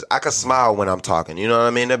it. Cause I can smile when I'm talking. You know what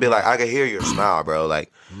I mean? They'll be like, I can hear your smile, bro. Like,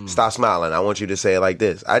 stop smiling. I want you to say it like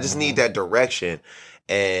this. I just need that direction.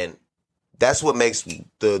 And that's what makes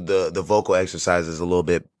the vocal exercises a little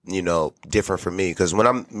bit, you know, different for me. Cause when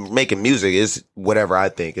I'm making music, it's whatever I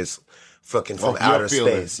think. It's fucking from outer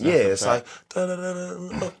space. Yeah, it's like, and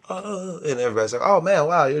everybody's like, oh man,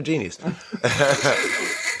 wow, you're a genius. You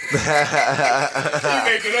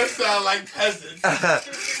making us sound like peasants.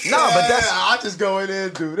 No, but that's... I just go in there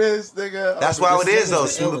and do this, nigga. That's why it is, though.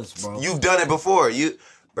 You've done it before. You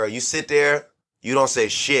sit there, you don't say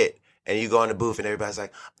shit, and you go in the booth, and everybody's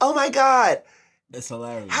like, oh my God, It's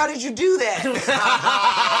hilarious. How did you do that?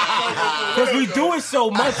 Because we do it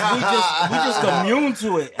so much, we just immune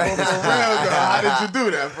to it. For real, though. How did you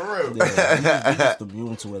do that? For real. Yeah, we just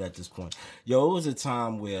immune to it at this point. Yo, it was a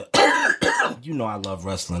time where, you know I love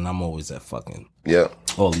wrestling. I'm always at fucking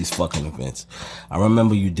all these fucking events. I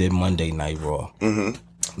remember you did Monday Night Raw.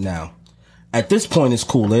 Mm-hmm. Now, at this point, it's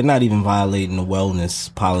cool. They're not even violating the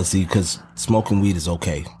wellness policy because smoking weed is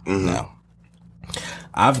okay now.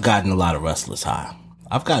 I've gotten a lot of wrestlers high.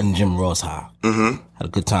 I've gotten Jim Ross high. Mm-hmm. Had a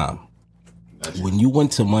good time. When you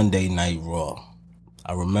went to Monday Night Raw,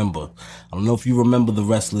 I remember. I don't know if you remember the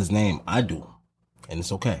wrestler's name. I do. And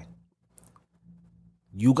it's okay.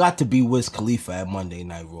 You got to be Wiz Khalifa at Monday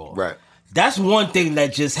Night Raw. Right. That's one thing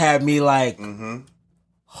that just had me like,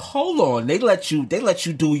 hold on. They let you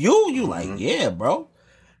do you? You like, yeah, bro.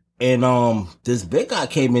 And this big guy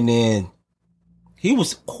came in there and who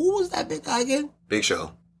was that big guy again? Big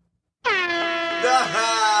Show. Now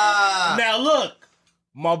look,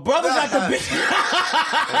 my brother got the big.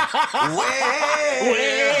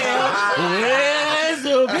 Where's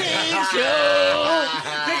the Big Show?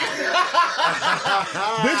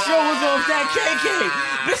 Big Show was off that KK.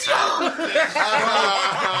 Big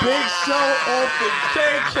Show off the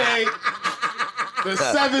KK. The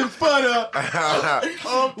 7-footer.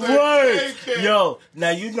 Word. Yo,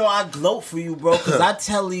 now you know I gloat for you, bro, because I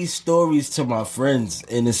tell these stories to my friends,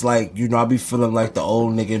 and it's like, you know, I be feeling like the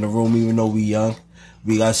old nigga in the room, even though we young.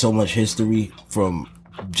 We got so much history from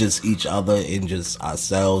just each other and just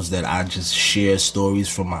ourselves that I just share stories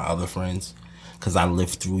from my other friends, because I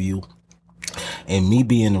lived through you. And me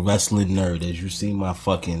being a wrestling nerd, as you see my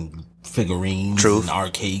fucking figurines and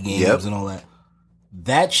arcade games and all that,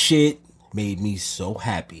 that shit made me so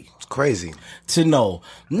happy. It's crazy to know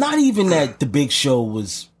not even that the Big Show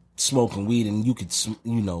was smoking weed and you could,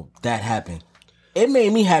 you know, that happened. It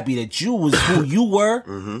made me happy that you was who you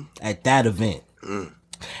were at that event.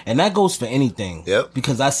 And that goes for anything.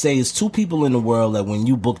 Because I say it's two people in the world that when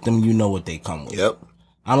you book them, you know what they come with.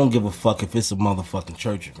 I don't give a fuck if it's a motherfucking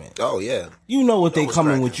church event. Oh yeah. You know what they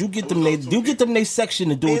coming with. You get them they section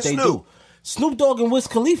to do what they do. Snoop Dogg and Wiz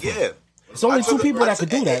Khalifa. Yeah. It's only two people that could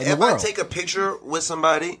do that in the world. If I take a picture with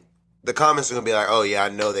somebody, the comments are going to be like, oh, yeah, I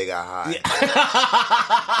know they got high.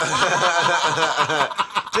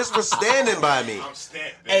 Just for standing by me. I'm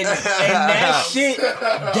standing. And that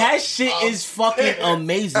shit is fucking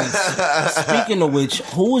amazing. Speaking of which,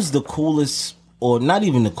 who is the coolest, or not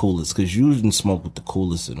even the coolest, because you didn't smoke with the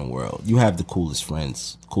coolest in the world. You have the coolest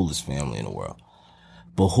friends, coolest family in the world.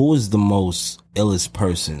 But who is the most illest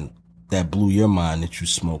person that blew your mind that you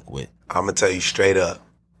smoke with? I'm going to tell you straight up.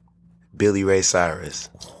 Billy Ray Cyrus.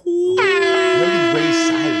 Billy Ray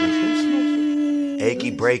Cyrus. Who smokes with?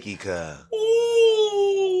 Achy breaky, cuz.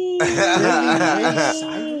 Billy Ray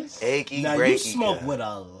Cyrus? Achy now, breaky. You smoke with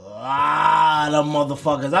a lot of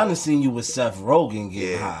motherfuckers. I done seen you with Seth Rogen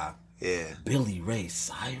get high. Yeah. Billy Ray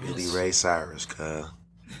Cyrus. Billy Ray Cyrus, cuz.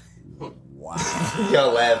 Wow.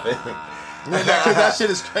 Y'all laughing. Because that shit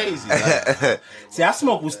is crazy. Like. See, I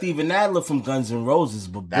smoke with Steven Adler from Guns N' Roses,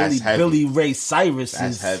 but Billy Ray Cyrus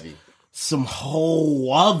is heavy. Some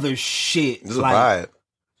whole other shit. This is like, a vibe.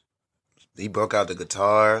 He broke out the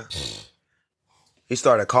guitar. He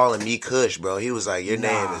started calling me Kush, bro. He was like, your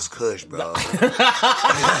name is Kush, bro.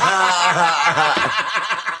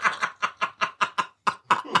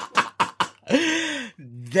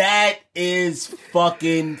 That is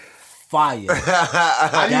fucking fire.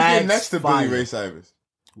 How you get next to fire. Billy Ray Cyrus?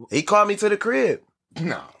 He called me to the crib.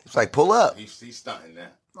 No. It's like, pull up. He's stunting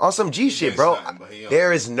that. On some G shit, bro.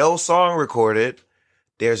 There is no song recorded.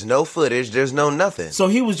 There's no footage. There's no nothing. So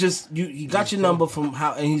he was just, he got your number from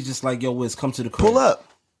how, and he's just like, yo, Wiz, come to the crib. Pull up.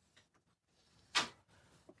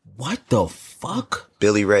 What the fuck?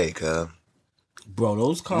 Billy Ray, cuz. Bro,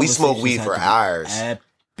 those conversations. We smoked weed for hours.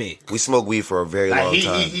 Epic. We smoked weed for a very long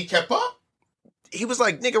time. He kept up? He was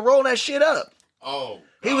like, nigga, roll that shit up. Oh.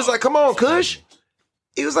 He was like, come on, Kush.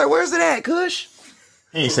 He was like, where's it at, Kush?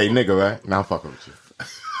 He ain't say nigga, right? Now I'm fucking with you.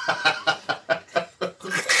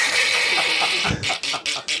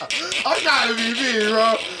 I gotta be me,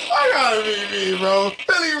 bro.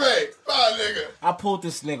 Billy Ray, my nigga. I pulled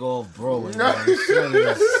this nigga off, bro.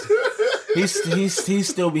 He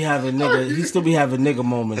still be having nigga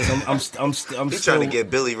moments. I'm still trying to get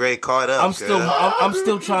Billy Ray caught up. I'm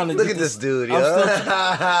still trying to look at this dude, yo.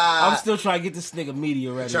 I'm still trying to get this nigga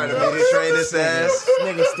media ready. Trying to media train his ass. This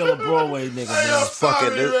nigga's still a Broadway nigga, man.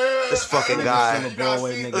 This fucking guy. Still a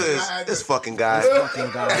Broadway nigga. This fucking guy.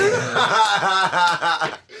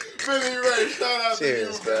 Billy Ray, shout out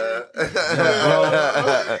cheers, to you,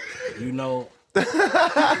 man. You know,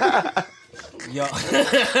 Yo.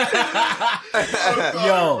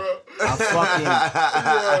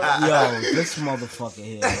 This motherfucker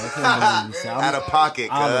here. I can't believe out of pocket,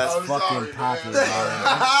 cuz. Out of fucking pocket,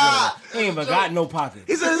 He ain't even got no pockets.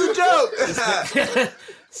 He said it's a joke.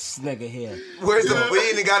 This nigga here. Where's the? We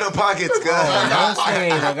ain't got no pockets, cuz.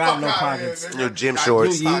 Ain't even got no pockets. Your gym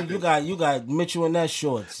shorts. You got Mitchell and that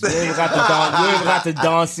shorts. You ain't got the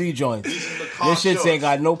Don C joints. This shit ain't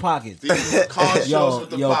got no pockets.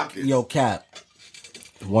 Yo, Cap.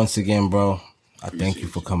 Once again, bro, I thank you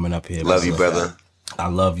for coming up here. Love you, brother. I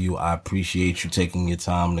love you. I appreciate you taking your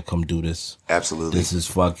time to come do this. Absolutely. This is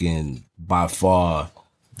fucking by far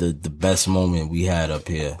the best moment we had up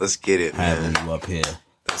here. Let's get it, having man. you up here.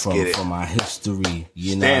 Get from our history,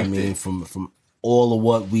 you know what I mean? From all of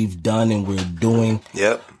what we've done and we're doing.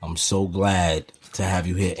 Yep. I'm so glad to have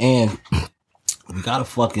you here. And we got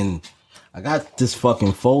I got this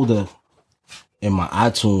fucking folder in my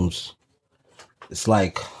iTunes. It's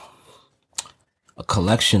like a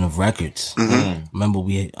collection of records. Mm-hmm. Remember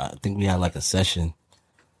I think we had like a session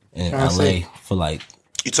in LA for like.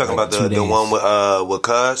 You talking about the one with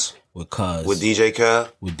Cuz? With Cuz. With DJ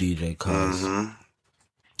Cuz? With DJ Cuz. Mm-hmm.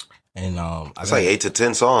 And it's like 8 to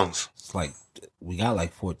 10 songs. It's like we got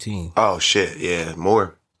like 14. Oh shit, yeah,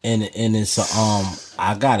 more. And it's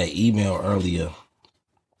I got an email earlier,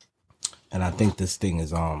 and I think this thing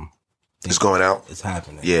is it's going out. It's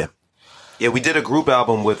happening. Yeah, we did a group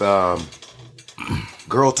album with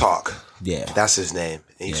Girl Talk. Yeah, that's his name.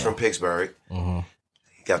 And he's from Pittsburgh. Mm-hmm.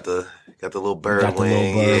 He got the little bird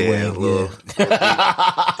wing. Little DJ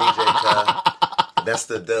Cuz. That's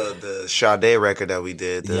the Sade record that we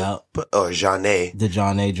did. Janae. The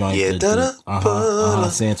Janae joint. Yeah.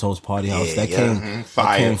 Santos Party House. That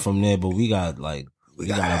came from there, but we got a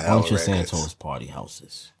bunch of Santos Party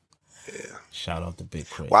Houses. Yeah. Shout out to Big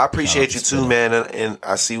Crit. Well, I appreciate you too, man, and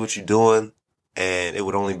I see what you're doing, and it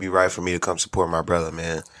would only be right for me to come support my brother,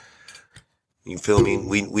 man. You feel me?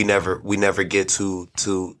 We never get too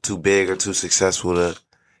big or too successful to,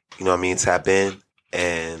 you know what I mean, tap in,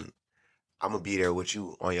 and I'm gonna be there with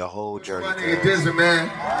you on your whole journey. My nigga Disney, man.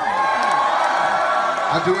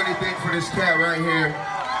 I'll do anything for this cat right here.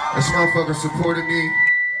 This motherfucker supported me.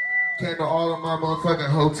 Came to all of my motherfucking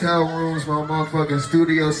hotel rooms, my motherfucking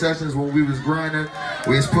studio sessions when we was grinding.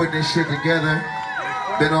 We was putting this shit together.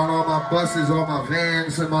 Been on all my buses, all my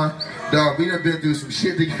vans, and my dog. We done been through some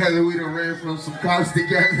shit together. We done ran from some cops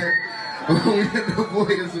together. We done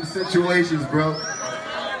avoided some situations, bro.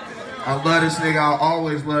 I love this nigga. I'll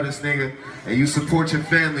always love this nigga. And you support your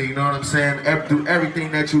family, you know what I'm saying? Through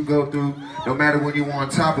everything that you go through, no matter when you on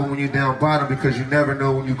top or when you down bottom, because you never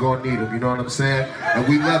know when you gonna need them, you know what I'm saying? And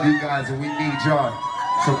we love you guys and we need y'all.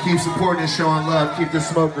 So keep supporting and showing love. Keep the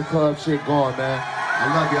Smoker Club shit going, man. I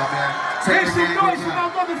love y'all, man. Make some noise for my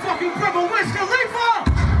motherfucking brother, WIZ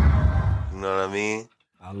KHALIFA! You know what I mean?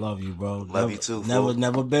 I love you, bro. Love you too,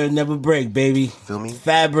 Never break, baby. Feel me?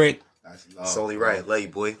 Fabric. It's only right. Love you,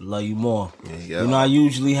 boy. Love you more. Yeah. You know, I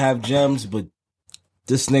usually have gems, but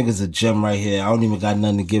this nigga's a gem right here. I don't even got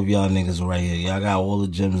nothing to give y'all niggas right here. Y'all got all the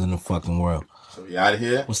gems in the fucking world. So we out of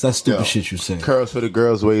here? What's that stupid shit you say? Curls for the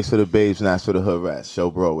girls, waves for the babes, knots for the hood rats. Show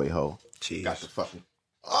Broadway, ho. Jeez. Got the fucking...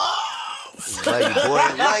 Love you, boy.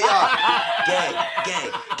 Love y'all.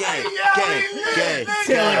 Gang.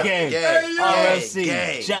 Taylor gang.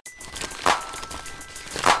 RSC.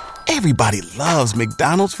 Everybody loves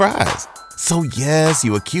McDonald's fries. So yes,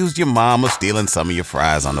 you accused your mom of stealing some of your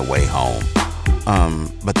fries on the way home.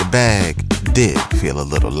 But the bag did feel a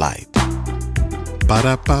little light.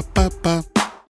 Ba-da-ba-ba-ba.